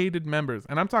dedicated members,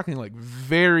 and I'm talking like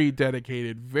very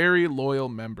dedicated, very loyal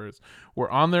members, were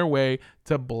on their way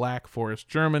to Black Forest,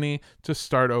 Germany to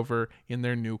start over in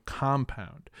their new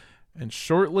compound. And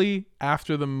shortly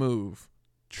after the move,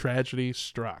 tragedy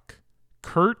struck.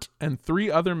 Kurt and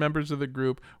 3 other members of the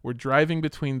group were driving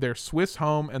between their Swiss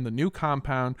home and the new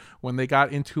compound when they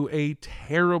got into a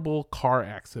terrible car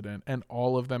accident, and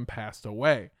all of them passed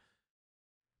away.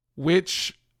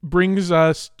 Which brings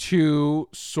us to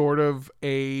sort of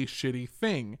a shitty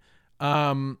thing.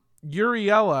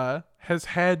 Uriella has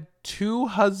had 2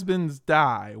 husbands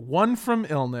die, one from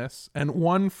illness and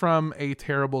one from a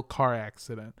terrible car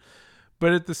accident.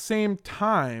 But at the same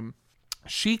time,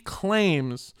 she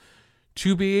claims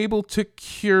to be able to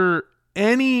cure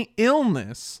any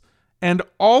illness and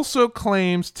also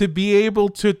claims to be able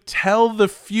to tell the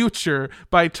future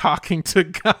by talking to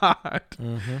God.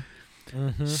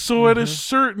 So at a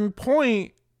certain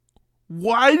point,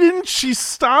 why didn't she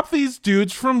stop these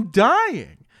dudes from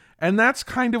dying? And that's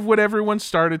kind of what everyone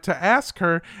started to ask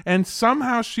her. And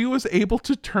somehow she was able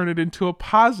to turn it into a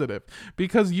positive,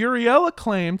 because Uriella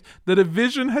claimed that a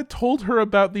vision had told her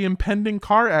about the impending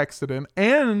car accident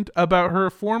and about her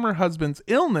former husband's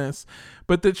illness,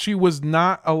 but that she was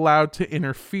not allowed to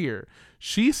interfere.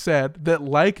 She said that,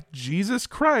 like Jesus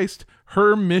Christ,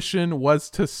 her mission was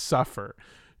to suffer,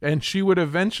 and she would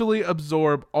eventually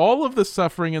absorb all of the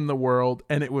suffering in the world,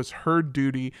 and it was her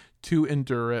duty to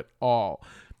endure it all.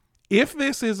 If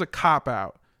this is a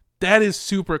cop-out, that is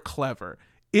super clever.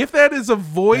 If that is a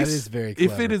voice, That is very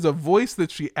clever. if it is a voice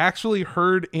that she actually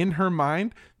heard in her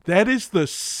mind, that is the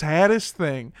saddest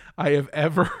thing I have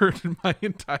ever heard in my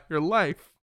entire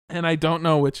life. And I don't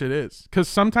know which it is. Because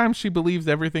sometimes she believes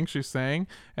everything she's saying,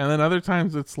 and then other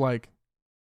times it's like,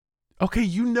 okay,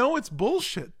 you know it's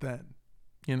bullshit then,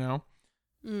 you know?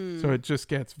 So it just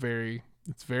gets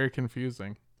it's very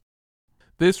confusing.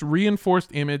 This reinforced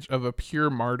image of a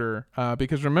pure martyr,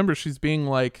 because remember, she's being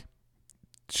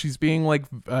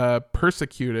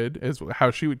persecuted, is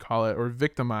how she would call it, or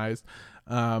victimized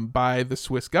by the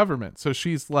Swiss government. So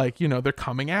she's like, they're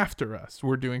coming after us.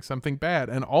 We're doing something bad.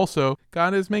 And also,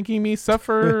 God is making me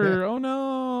suffer. Oh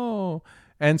no.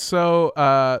 And so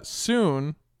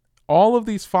soon, all of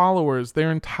these followers,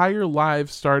 their entire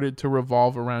lives started to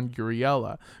revolve around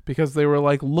Uriella, because they were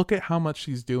like, look at how much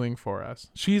she's doing for us.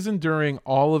 She's enduring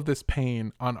all of this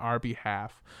pain on our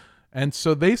behalf. And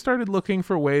so they started looking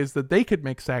for ways that they could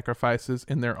make sacrifices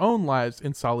in their own lives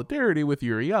in solidarity with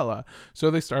Uriella. So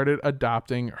they started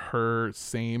adopting her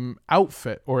same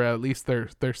outfit, or at least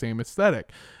their same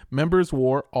aesthetic. Members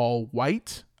wore all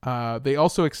white. They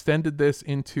also extended this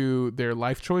into their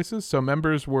life choices. So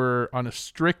members were on a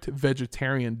strict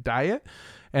vegetarian diet,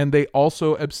 and they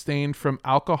also abstained from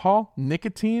alcohol,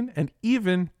 nicotine, and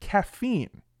even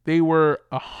caffeine. They were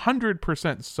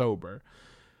 100% sober.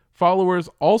 Followers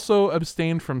also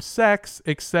abstained from sex,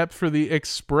 except for the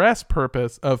express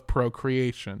purpose of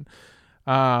procreation,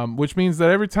 which means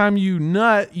that every time you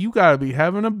nut, you gotta be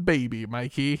having a baby,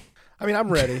 Mikey. I mean, I'm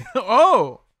ready.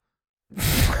 Oh.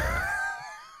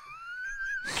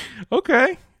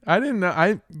 Okay. I didn't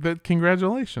know. But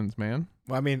congratulations, man.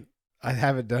 Well, I mean, I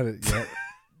haven't done it yet.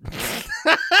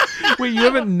 Wait, you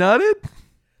haven't nutted?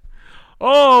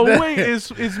 Oh, wait,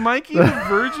 is Mikey the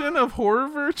virgin of Horror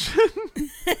Virgin?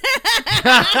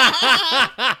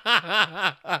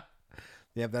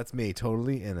 Yep, that's me.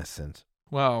 Totally innocent.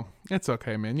 Well, it's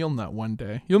okay, man. You'll nut one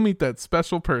day. You'll meet that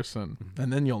special person,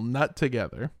 and then you'll nut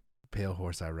together. Pale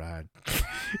horse I ride.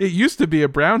 It used to be a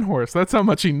brown horse. That's how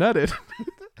much he nutted.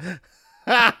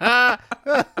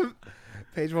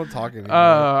 Paige won't talk anymore.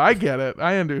 I get it.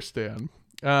 I understand.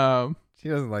 She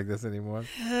doesn't like this anymore.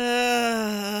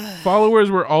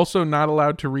 Followers were also not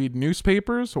allowed to read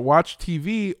newspapers, watch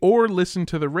TV, or listen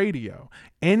to the radio.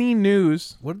 Any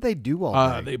news... What did they do all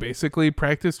day? They basically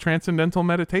practiced transcendental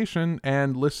meditation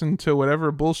and listened to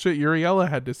whatever bullshit Uriella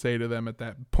had to say to them at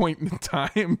that point in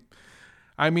time.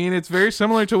 I mean, it's very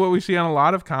similar to what we see on a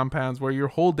lot of compounds, where your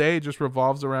whole day just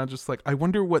revolves around just like, I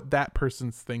wonder what that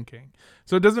person's thinking.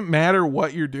 So it doesn't matter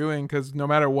what you're doing, because no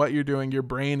matter what you're doing, your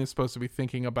brain is supposed to be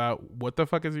thinking about, what the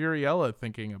fuck is Uriella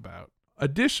thinking about?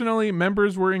 Additionally,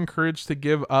 members were encouraged to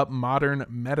give up modern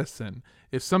medicine.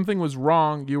 If something was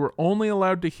wrong, you were only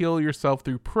allowed to heal yourself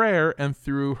through prayer and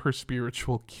through her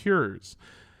spiritual cures.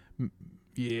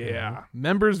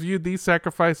 Members viewed these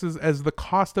sacrifices as the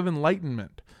cost of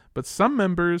enlightenment. But some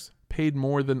members paid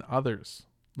more than others.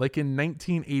 Like in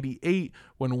 1988,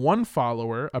 when one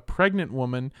follower, a pregnant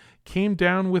woman, came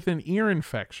down with an ear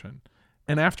infection.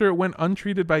 And after it went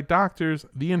untreated by doctors,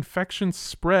 the infection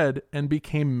spread and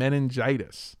became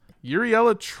meningitis.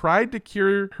 Uriella tried to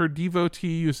cure her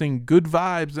devotee using good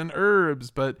vibes and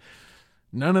herbs, but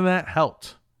none of that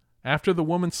helped. After the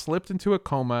woman slipped into a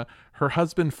coma, her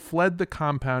husband fled the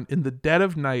compound in the dead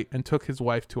of night and took his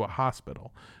wife to a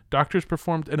hospital. Doctors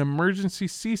performed an emergency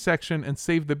C-section and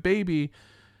saved the baby,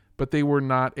 but they were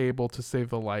not able to save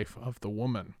the life of the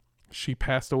woman. She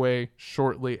passed away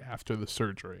shortly after the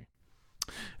surgery.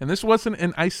 And this wasn't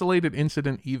an isolated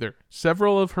incident either.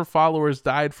 Several of her followers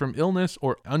died from illness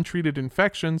or untreated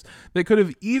infections that could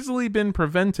have easily been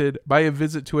prevented by a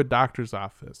visit to a doctor's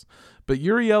office. But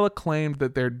Uriella claimed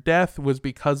that their death was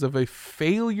because of a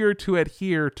failure to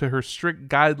adhere to her strict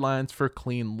guidelines for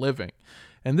clean living.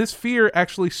 and this fear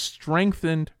actually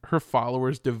strengthened her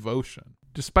followers' devotion.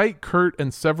 Despite Kurt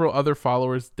and several other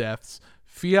followers' deaths,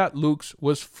 Fiat Lux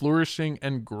was flourishing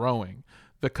and growing.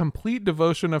 The complete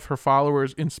devotion of her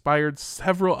followers inspired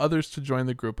several others to join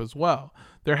the group as well.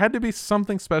 There had to be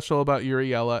something special about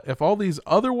Uriella if all these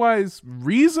otherwise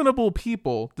reasonable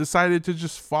people decided to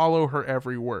just follow her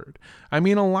every word. I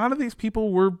mean, a lot of these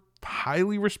people were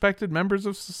highly respected members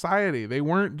of society. They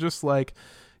weren't just like,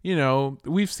 you know,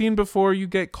 we've seen before, you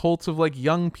get cults of like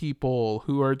young people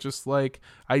who are just like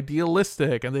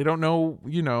idealistic and they don't know,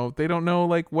 you know, they don't know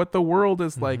like what the world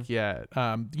is like yet.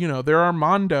 You know, there are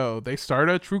Mondo. They start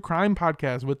a true crime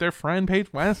podcast with their friend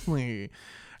Paige Wesley.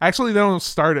 Actually, they don't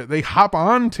start it. They hop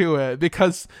onto it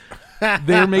because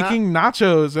they're making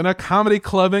nachos in a comedy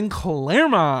club in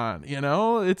Claremont. You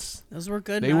know, those were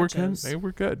good. They were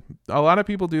good. A lot of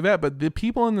people do that, but the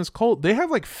people in this cult, they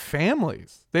have like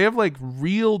families. They have like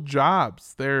real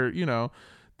jobs. They're, you know,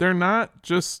 they're not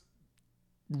just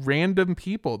random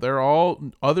people. They're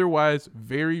all otherwise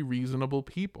very reasonable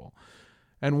people.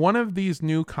 And one of these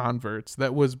new converts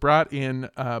that was brought in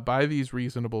by these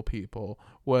reasonable people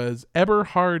was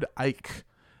Eberhard Eich.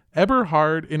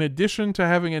 Eberhard, in addition to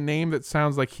having a name that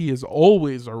sounds like he is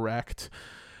always erect,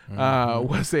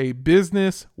 was a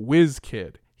business whiz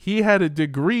kid. He had a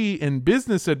degree in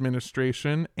business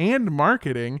administration and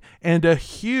marketing and a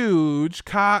huge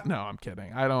No, I'm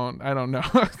kidding. I don't know.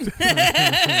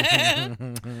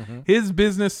 His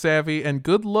business savvy and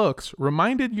good looks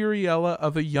reminded Uriella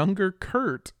of a younger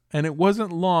Kurt, and it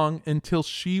wasn't long until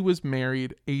she was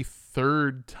married a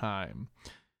third time.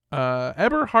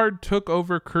 Eberhard took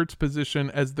over Kurt's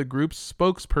position as the group's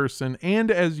spokesperson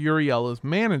and as Uriella's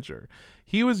manager.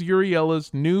 He was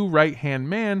Uriella's new right-hand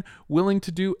man, willing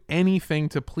to do anything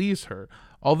to please her.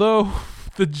 Although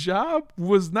the job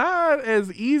was not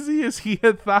as easy as he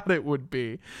had thought it would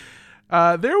be.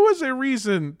 There was a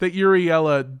reason that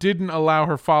Uriella didn't allow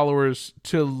her followers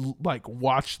to like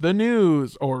watch the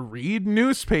news or read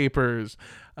newspapers.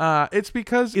 It's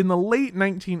because in the late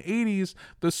 1980s,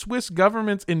 the Swiss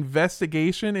government's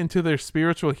investigation into their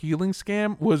spiritual healing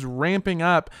scam was ramping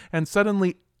up, and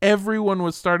suddenly everyone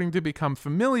was starting to become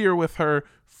familiar with her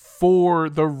for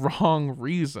the wrong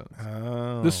reasons.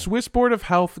 Oh. The Swiss Board of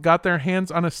Health got their hands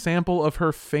on a sample of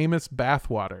her famous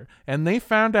bathwater, and they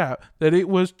found out that it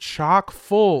was chock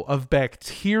full of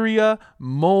bacteria,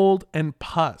 mold, and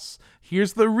pus.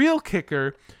 Here's the real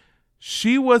kicker.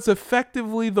 She was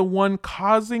effectively the one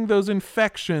causing those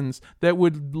infections that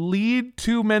would lead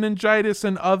to meningitis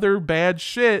and other bad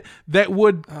shit that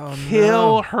would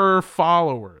kill her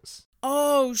followers.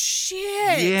 Oh,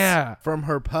 shit. Yeah. From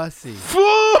her pussy.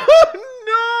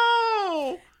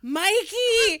 No!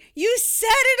 Mikey, you said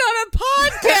it on a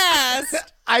podcast.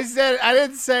 I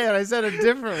didn't say it. I said a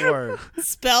different word.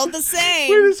 Spelled the Wait,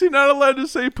 same. is he not allowed to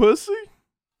say pussy?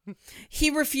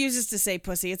 He refuses to say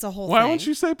pussy. It's a whole Why thing. won't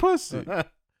you say pussy?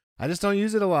 I just don't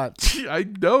use it a lot. I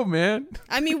know, man.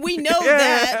 I mean, we know Yeah.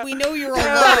 that. We know you're a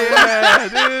Hell liar.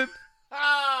 yeah, dude.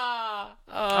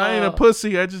 I ain't a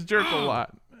pussy. I just jerk a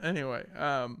lot. Anyway,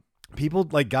 People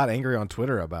like got angry on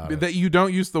Twitter about it. that you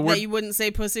don't use the word That you wouldn't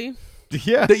say pussy?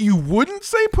 Yeah. that you wouldn't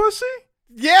say pussy?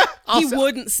 Yeah. He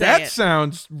wouldn't say That it.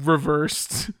 sounds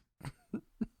reversed.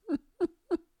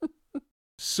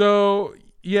 So,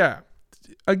 yeah.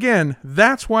 Again,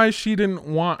 that's why she didn't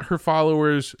want her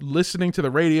followers listening to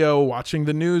the radio, watching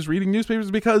the news, reading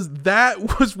newspapers, because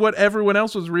that was what everyone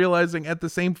else was realizing at the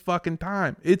same fucking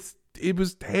time. It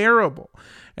was terrible.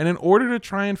 And in order to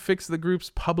try and fix the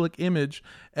group's public image,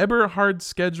 Eberhard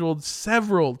scheduled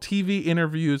several TV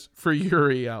interviews for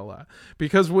Uriella.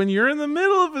 Because when you're in the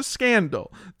middle of a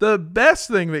scandal, the best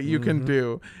thing that you can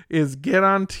do is get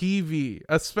on TV,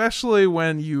 especially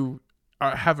when you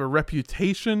have a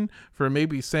reputation for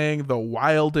maybe saying the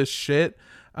wildest shit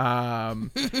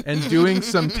and doing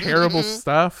some terrible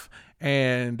stuff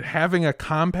and having a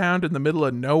compound in the middle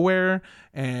of nowhere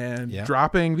and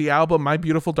dropping the album My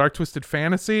Beautiful Dark Twisted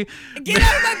Fantasy. Get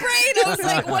out of my brain. I was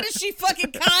like, what is she,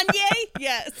 fucking Kanye?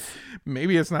 Yes.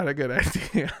 Maybe it's not a good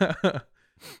idea.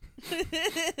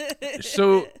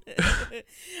 So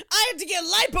I have to get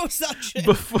liposuction.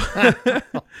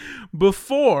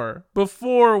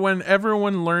 before when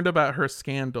everyone learned about her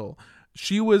scandal,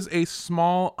 she was a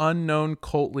small unknown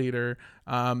cult leader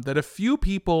that a few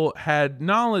people had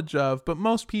knowledge of, but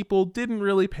most people didn't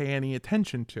really pay any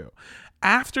attention to.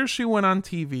 After she went on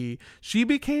TV, she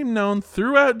became known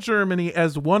throughout Germany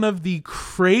as one of the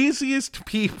craziest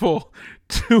people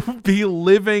to be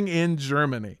living in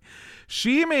Germany.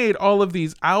 She made all of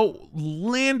these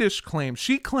outlandish claims.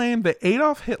 She claimed that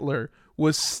Adolf Hitler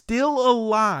was still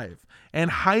alive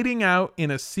and hiding out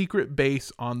in a secret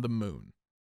base on the moon.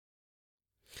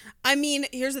 I mean,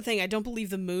 here's the thing. I don't believe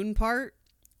the moon part.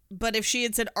 But if she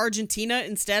had said Argentina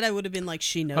instead, I would have been like,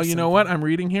 she knows. Oh, you know what? I'm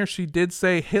reading here. She did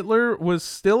say Hitler was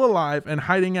still alive and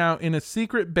hiding out in a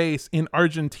secret base in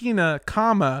Argentina,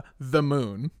 comma, the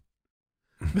moon.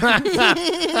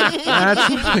 That's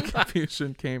where the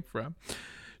confusion came from.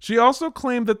 She also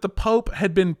claimed that the Pope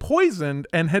had been poisoned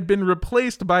and had been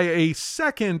replaced by a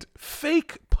second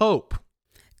fake Pope.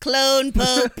 Clone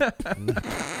Pope.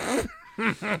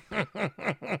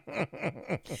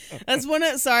 That's one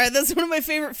of my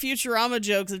favorite Futurama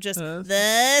jokes of just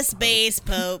the space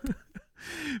Pope.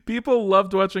 People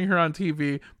loved watching her on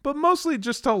TV, but mostly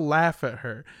just to laugh at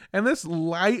her. And this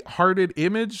light-hearted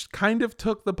image kind of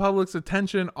took the public's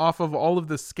attention off of all of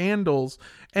the scandals,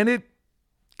 and it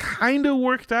kind of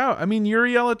worked out. I mean,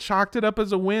 Uriella chalked it up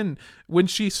as a win. When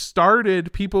she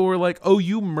started, people were like, oh,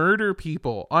 you murder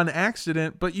people on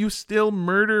accident, but you still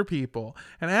murder people.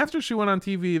 And after she went on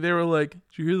TV, they were like, did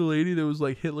you hear the lady that was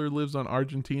like, Hitler lives on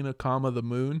Argentina, comma, the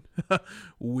moon?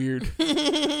 Weird.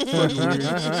 Fucking weird.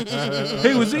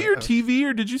 Hey, was it your TV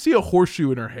or did you see a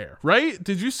horseshoe in her hair? Right?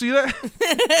 Did you see that?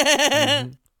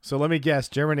 Mm-hmm. So let me guess,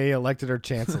 Germany elected her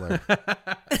chancellor.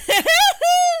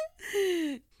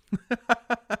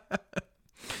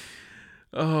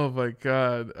 Oh my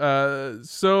God.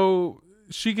 So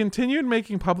she continued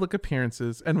making public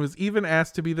appearances and was even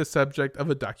asked to be the subject of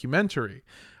a documentary.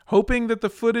 Hoping that the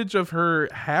footage of her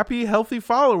happy, healthy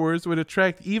followers would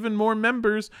attract even more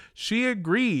members, she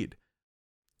agreed.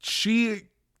 She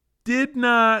did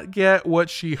not get what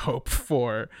she hoped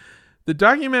for. The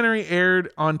documentary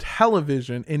aired on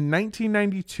television in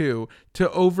 1992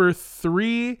 to over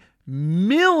 3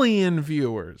 million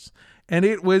viewers, and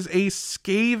it was a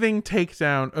scathing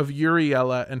takedown of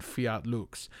Uriella and Fiat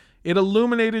Lux. It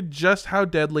illuminated just how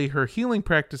deadly her healing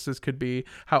practices could be,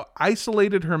 how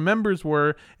isolated her members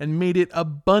were, and made it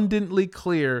abundantly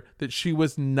clear that she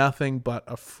was nothing but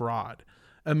a fraud.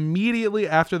 Immediately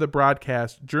after the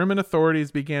broadcast, German authorities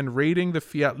began raiding the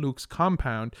Fiat Lux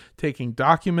compound, taking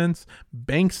documents,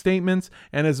 bank statements,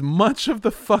 and as much of the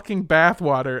fucking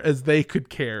bathwater as they could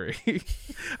carry.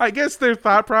 I guess their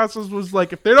thought process was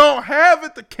like, if they don't have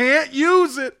it, they can't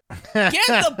use it. Get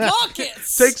the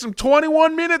buckets. Takes them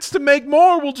 21 minutes to make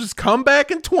more. We'll just come back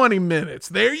in 20 minutes.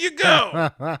 There you go.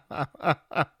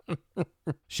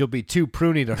 She'll be too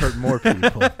pruny to hurt more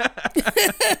people.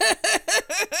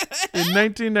 In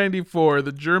 1994,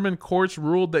 the German courts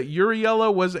ruled that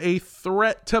Uriella was a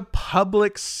threat to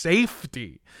public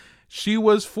safety. She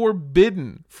was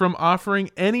forbidden from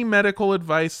offering any medical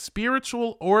advice,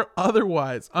 spiritual or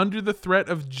otherwise, under the threat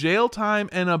of jail time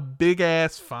and a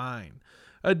big-ass fine.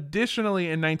 Additionally,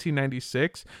 in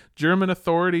 1996, German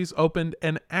authorities opened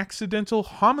an accidental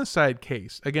homicide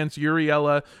case against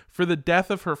Uriella for the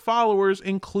death of her followers,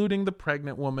 including the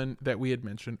pregnant woman that we had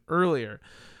mentioned earlier.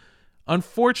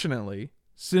 Unfortunately,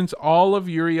 since all of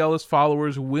Uriella's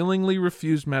followers willingly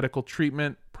refused medical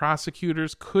treatment,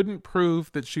 prosecutors couldn't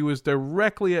prove that she was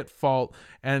directly at fault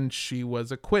and she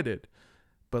was acquitted.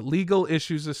 But legal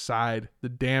issues aside, the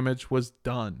damage was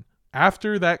done.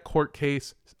 After that court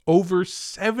case, over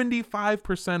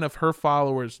 75% of her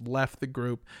followers left the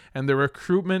group and the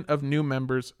recruitment of new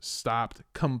members stopped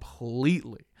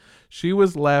completely. She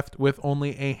was left with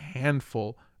only a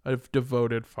handful of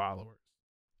devoted followers.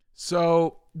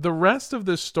 So the rest of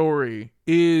this story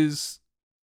is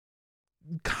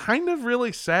kind of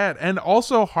really sad and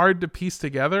also hard to piece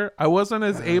together. I wasn't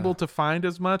as able to find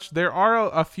as much. There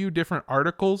are a few different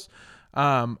articles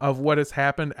of what has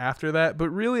happened after that. But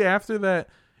really after that,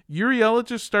 Uriella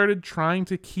just started trying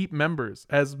to keep members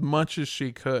as much as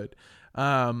she could.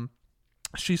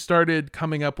 She started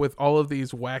coming up with all of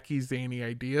these wacky, zany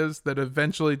ideas that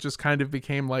eventually just kind of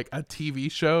became like a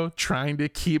TV show trying to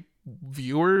keep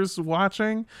viewers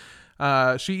watching.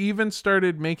 She even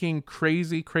started making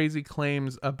crazy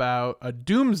claims about a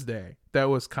doomsday that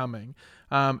was coming.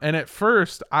 And at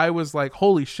first I was like,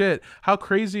 holy shit, how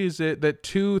crazy is it that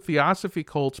two theosophy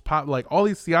cults pop, like all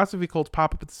these theosophy cults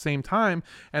pop up at the same time,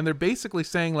 and they're basically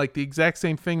saying like the exact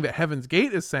same thing that Heaven's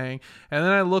Gate is saying. And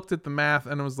then I looked at the math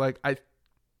and I was like, I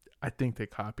think they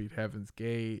copied Heaven's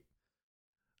Gate.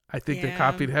 They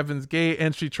copied Heaven's Gate,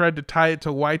 and she tried to tie it to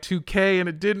Y2K and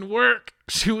it didn't work.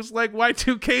 She was like,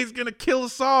 Y2K is going to kill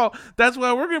us all. That's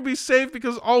why we're going to be safe,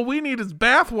 because all we need is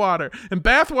bathwater. And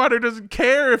bathwater doesn't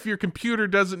care if your computer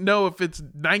doesn't know if it's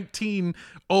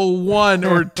 1901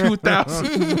 or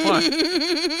 2001.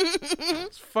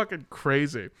 It's fucking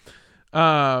crazy.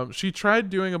 She tried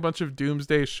doing a bunch of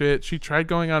doomsday shit. She tried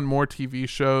going on more TV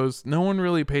shows. No one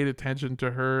really paid attention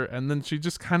to her, and then she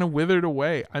just kind of withered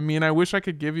away. I mean, I wish I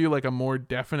could give you like a more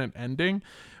definite ending,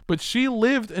 but she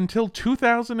lived until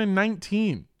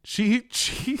 2019. She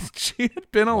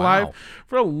had been alive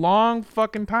for a long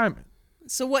fucking time.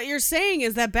 So what you're saying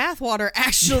is that bathwater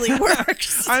actually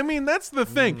works. I mean, that's the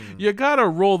thing. You gotta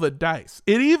roll the dice.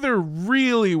 It either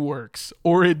really works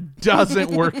or it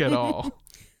doesn't work at all.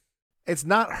 It's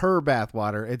not her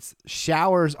bathwater. It's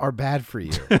showers are bad for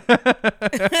you.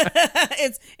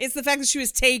 It's the fact that she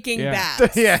was taking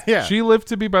baths. yeah. She lived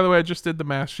to be, by the way, I just did the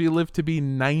math. She lived to be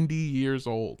 90 years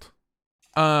old.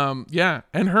 Yeah,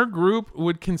 and her group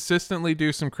would consistently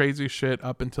do some crazy shit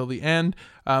up until the end.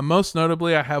 Most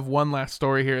notably, I have one last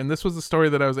story here, and this was a story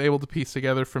that I was able to piece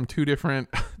together from two different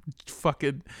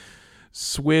fucking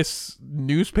Swiss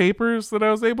newspapers that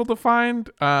I was able to find.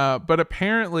 But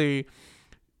apparently,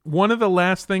 one of the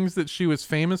last things that she was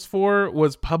famous for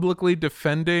was publicly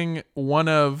defending one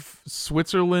of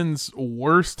Switzerland's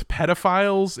worst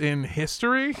pedophiles in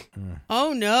history.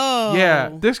 Oh no.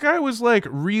 Yeah, this guy was like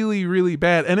really, really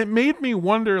bad, and it made me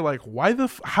wonder, like,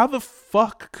 how the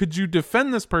fuck could you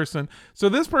defend this person? So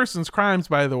this person's crimes,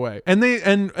 by the way,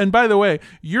 and by the way,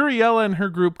 Uriella and her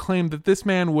group claimed that this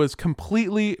man was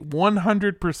completely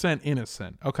 100%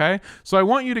 innocent. Okay, so I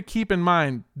want you to keep in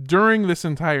mind during this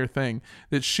entire thing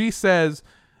that she says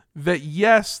that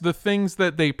yes, the things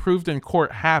that they proved in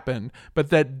court happened, but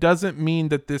that doesn't mean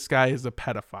that this guy is a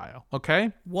pedophile.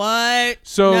 Okay? What?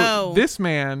 So this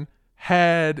man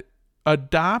had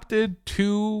adopted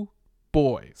 2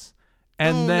 boys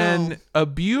and then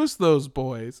abused those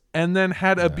boys and then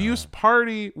had abuse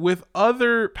party with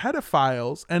other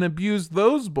pedophiles and abused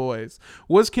those boys,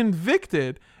 was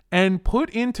convicted and put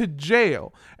into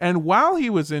jail. And while he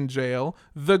was in jail,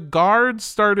 the guards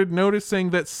started noticing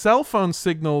that cell phone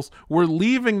signals were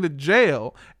leaving the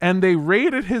jail, and they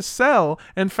raided his cell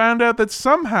and found out that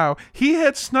somehow he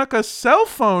had snuck a cell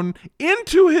phone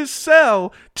into his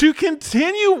cell to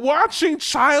continue watching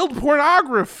child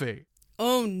pornography.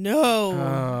 Oh no.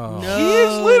 No. He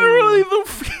is literally the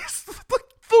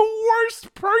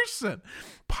worst person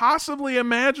possibly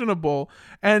imaginable,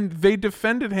 and they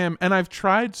defended him, and I've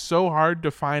tried so hard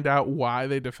to find out why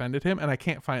they defended him, and I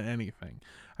can't find anything.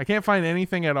 I can't find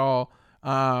anything at all.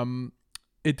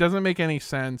 It doesn't make any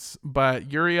sense, but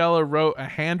Uriella wrote a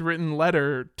handwritten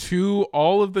letter to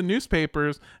all of the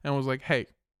newspapers and was like, hey,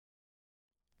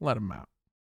 let him out.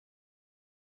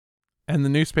 And the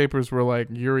newspapers were like,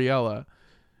 Uriella,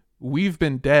 we've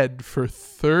been dead for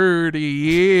 30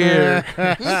 years.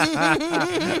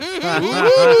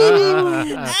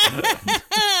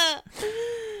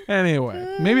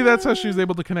 Anyway, maybe that's how she was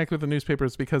able to connect with the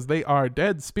newspapers, because they are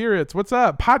dead spirits. What's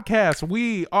up, podcast?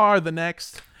 We are the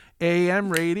next AM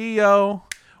radio.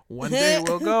 One day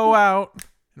we'll go out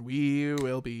and we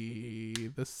will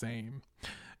be the same.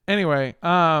 Anyway,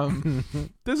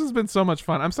 this has been so much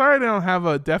fun. I'm sorry I don't have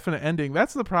a definite ending.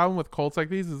 That's the problem with cults like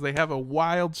these, is they have a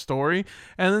wild story,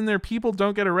 and then their people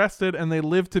don't get arrested, and they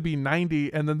live to be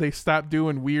 90, and then they stop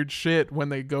doing weird shit when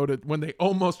they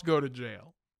almost go to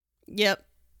jail. Yep.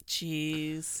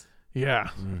 Jeez. Yeah.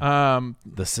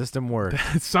 The system works.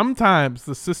 Sometimes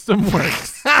the system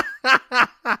works.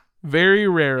 Very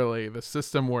rarely the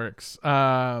system works.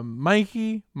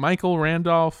 Michael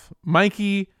Randolph,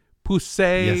 Mikey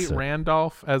Poussey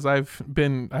Randolph, as I've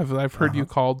heard you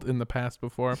called in the past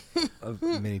before.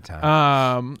 Many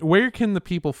times. Where can the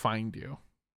people find you?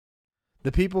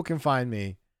 The people can find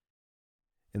me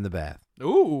in the bath.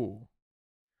 Ooh.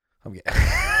 If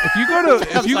you go to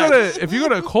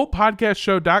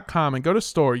occultpodcastshow.com and go to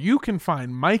store, you can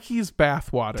find Mikey's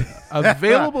bathwater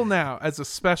available now as a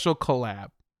special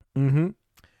collab.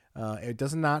 It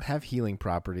does not have healing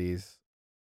properties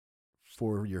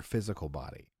for your physical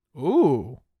body.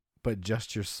 Ooh. But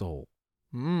just your soul.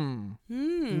 What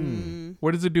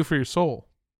does it do for your soul?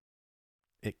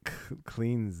 It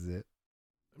cleans it.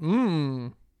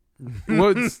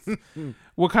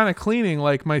 What kind of cleaning?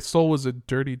 Like, my soul was a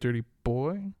dirty, dirty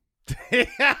boy?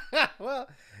 Well,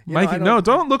 Mikey,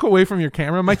 don't look away from your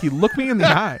camera. Mikey, look me in the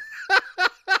eye.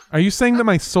 Are you saying that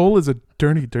my soul is a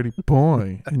dirty, dirty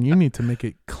boy and you need to make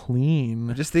it clean?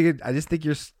 I just think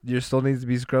your soul needs to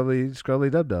be scrubbly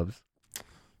dub dubs.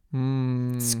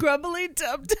 Scrubbly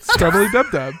dub dub. Scrubbly dub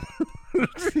dub.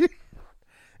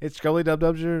 It's scrubbly dub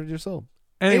dubs your soul.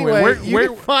 Anyway, where you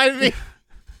can find me?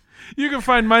 You can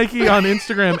find Mikey on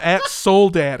Instagram at Soul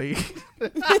Daddy.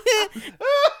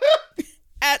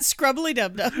 At Scrubbly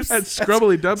Dub Dubs. At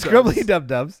Scrubbly Dub Dubs. Scrubbly Dub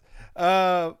Dubs.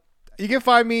 You can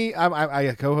find me.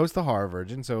 I co-host the Horror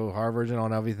Virgin, so Horror Virgin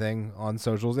on everything on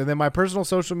socials, and then my personal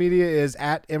social media is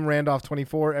at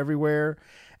mrandolph24 everywhere.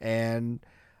 And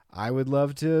I would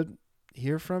love to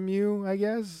hear from you. I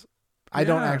guess I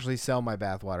don't actually sell my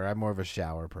bathwater. I'm more of a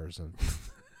shower person.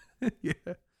 Yeah.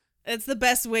 It's the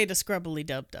best way to scrubbly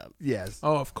dub dub. Yes.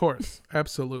 Oh, of course.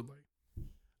 Absolutely.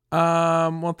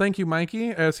 Well, thank you, Mikey.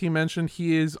 As he mentioned,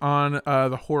 he is on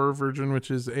the Horror Virgin,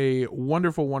 which is a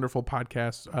wonderful, wonderful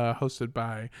podcast hosted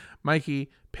by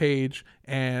Mikey, Paige,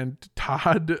 and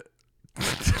Todd.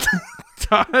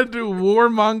 Todd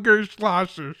Warmonger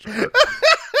Schlosser.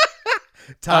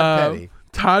 Todd Petty.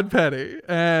 Todd Petty.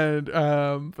 And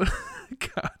God.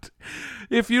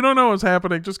 If you don't know what's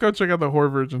happening, just go check out the Horror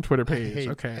Virgin Twitter page.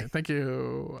 Okay, thank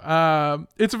you.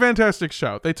 It's a fantastic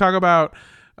show. They talk about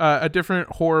a different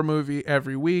horror movie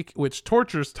every week, which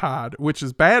tortures Todd, which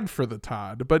is bad for the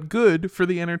Todd, but good for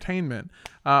the entertainment.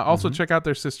 Also, check out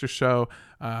their sister show,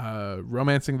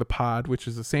 Romancing the Pod, which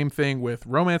is the same thing with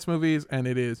romance movies, and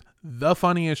it is the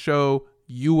funniest show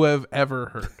you have ever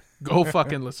heard. Go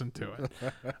fucking listen to it.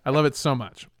 I love it so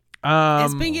much.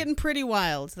 It's been getting pretty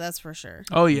wild, that's for sure.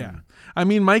 Oh yeah. I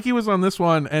mean, Mikey was on this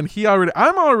one and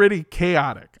I'm already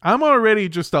chaotic. I'm already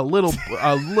just a little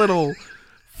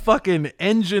fucking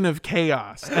engine of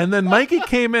chaos. And then Mikey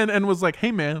came in and was like,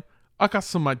 "Hey man, I got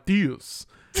some ideas."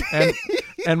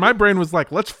 And my brain was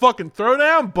like, "Let's fucking throw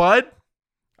down, bud.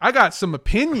 I got some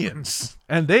opinions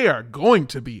and they are going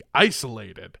to be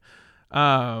isolated."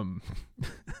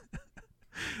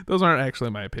 Those aren't actually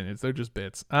my opinions. They're just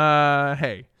bits.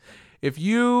 Hey, if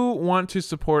you want to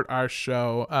support our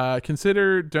show,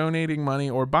 consider donating money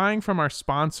or buying from our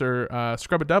sponsor,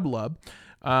 Scrub-a-Dub-Lub.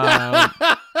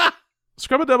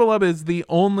 Scrub-a-Dub-Lub is the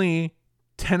only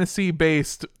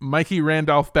Tennessee-based Mikey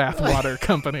Randolph bathwater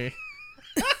company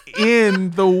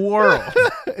in the world.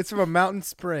 It's from a mountain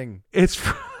spring. It's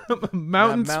from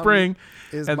Mountain Spring.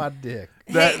 Is and my dick.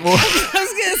 That I was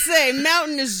gonna say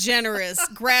mountain is generous.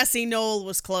 Grassy knoll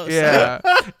was close. Yeah,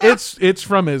 it's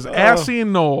from his assy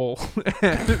knoll.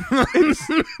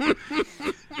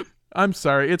 I'm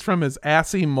sorry, it's from his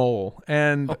assy mole,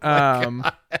 and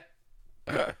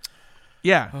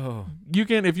yeah, you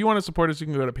can, if you want to support us, you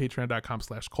can go to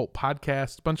patreon.com/cult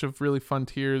podcast. A bunch of really fun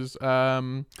tiers.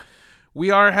 We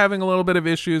are having a little bit of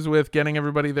issues with getting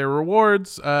everybody their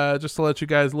rewards. Just to let you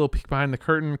guys a little peek behind the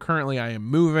curtain. Currently, I am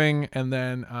moving, and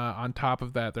then on top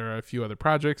of that, there are a few other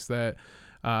projects that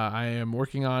I am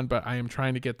working on, but I am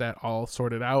trying to get that all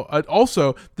sorted out.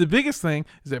 Also, the biggest thing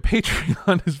is that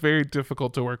Patreon is very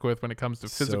difficult to work with when it comes to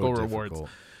physical rewards.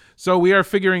 So we are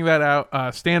figuring that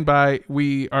out. Stand by.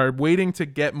 We are waiting to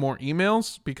get more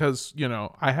emails because,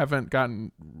 I haven't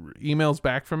gotten emails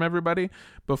back from everybody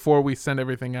before we send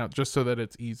everything out, just so that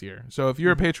it's easier. So if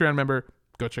you're a Patreon member,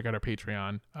 go check out our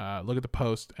Patreon. Look at the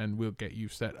post and we'll get you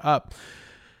set up.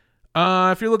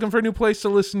 If you're looking for a new place to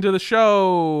listen to the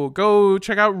show, go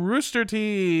check out Rooster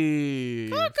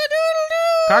Teeth.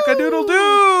 Cock-a-doodle-doo!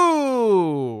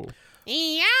 Cock-a-doodle-doo!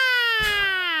 Yeah!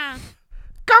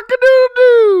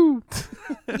 Cock-a-doodle-doo!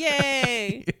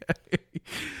 Yay!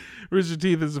 Rooster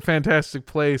Teeth is a fantastic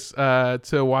place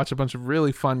to watch a bunch of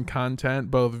really fun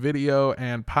content, both video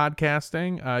and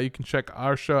podcasting. You can check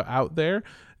our show out there.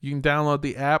 You can download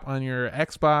the app on your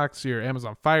Xbox, your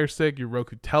Amazon Fire Stick, your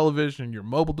Roku television, your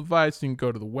mobile device. You can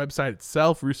go to the website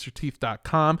itself,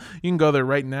 roosterteeth.com. You can go there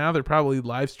right now. They're probably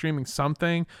live streaming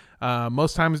something.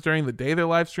 Most times during the day, they're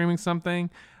live streaming something.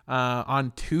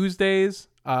 On Tuesdays,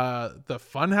 the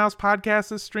Funhouse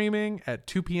podcast is streaming at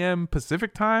 2 p.m.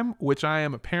 Pacific time, which I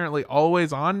am apparently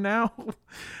always on now,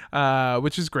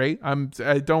 which is great. I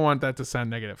don't want that to sound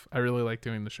negative. I really like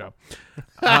doing the show.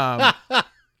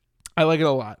 I like it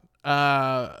a lot.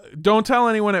 Don't tell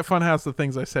anyone at Funhouse the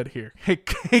things I said here. Hey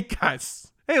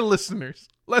guys. Hey listeners.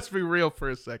 Let's be real for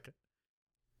a second.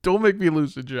 Don't make me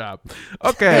lose a job.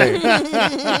 Okay.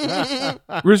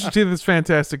 Rooster Teeth is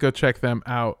fantastic. Go check them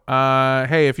out.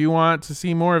 Hey, if you want to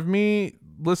see more of me,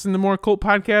 listen to more cult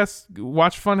podcasts,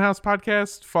 watch Funhouse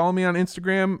podcast, follow me on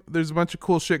Instagram. There's a bunch of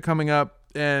cool shit coming up,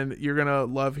 and you're going to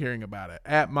love hearing about it.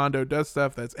 At Mondo Does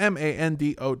Stuff. That's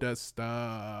MANDO Does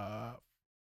Stuff.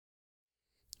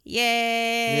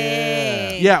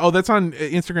 Yay! Yeah. Oh, that's on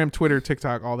Instagram, Twitter,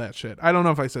 TikTok, all that shit. I don't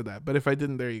know if I said that, but if I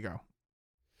didn't, there you go.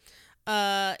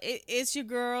 It's your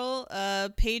girl,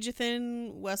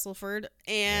 Paigethan Wesselford,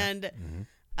 and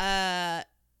I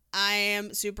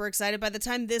am super excited. By the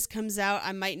time this comes out,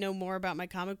 I might know more about my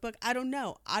comic book. I don't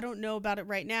know about it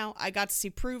right now. I got to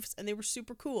see proofs, and they were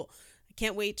super cool. I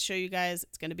can't wait to show you guys.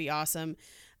 It's going to be awesome.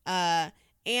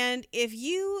 And if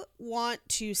you want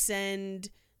to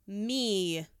send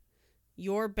me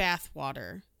your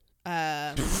bathwater,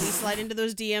 We slide into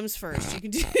those DMs first. You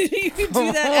can do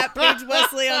that at Paige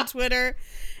Wesley on Twitter,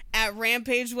 at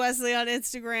Rampage Wesley on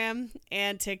Instagram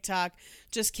and TikTok.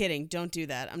 Just kidding. Don't do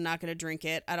that. I'm not going to drink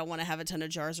it. I don't want to have a ton of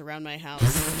jars around my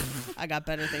house. I got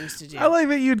better things to do. I like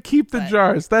that you'd keep the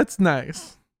jars. That's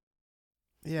nice.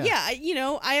 Yeah.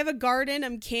 Yeah, I have a garden.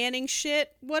 I'm canning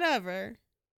shit. Whatever.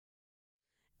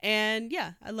 And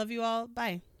yeah, I love you all.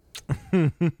 Bye.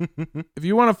 If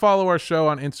you want to follow our show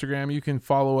on Instagram, you can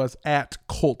follow us at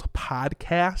Cult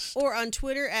Podcast. Or on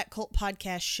Twitter at Cult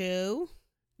Podcast Show.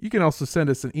 You can also send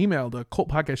us an email to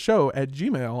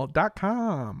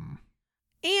cultpodcastshow@gmail.com.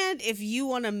 And if you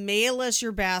want to mail us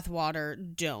your bathwater,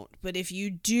 don't. But if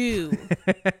you do,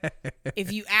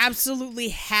 if you absolutely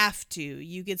have to,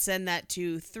 you could send that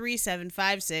to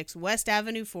 3756 West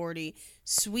Avenue 40,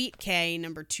 Suite K,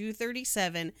 number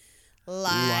 237,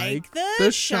 like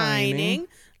the Shining,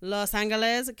 Los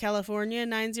Angeles, California,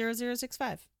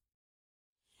 90065.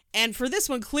 And for this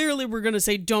one, clearly we're going to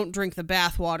say don't drink the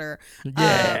bathwater.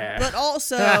 Yeah. But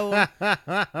also,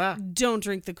 don't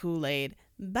drink the Kool-Aid.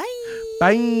 Bye.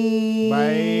 Bye.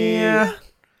 Bye.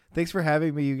 Thanks for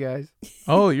having me, you guys.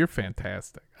 Oh, you're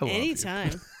fantastic. I love you.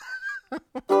 Anytime.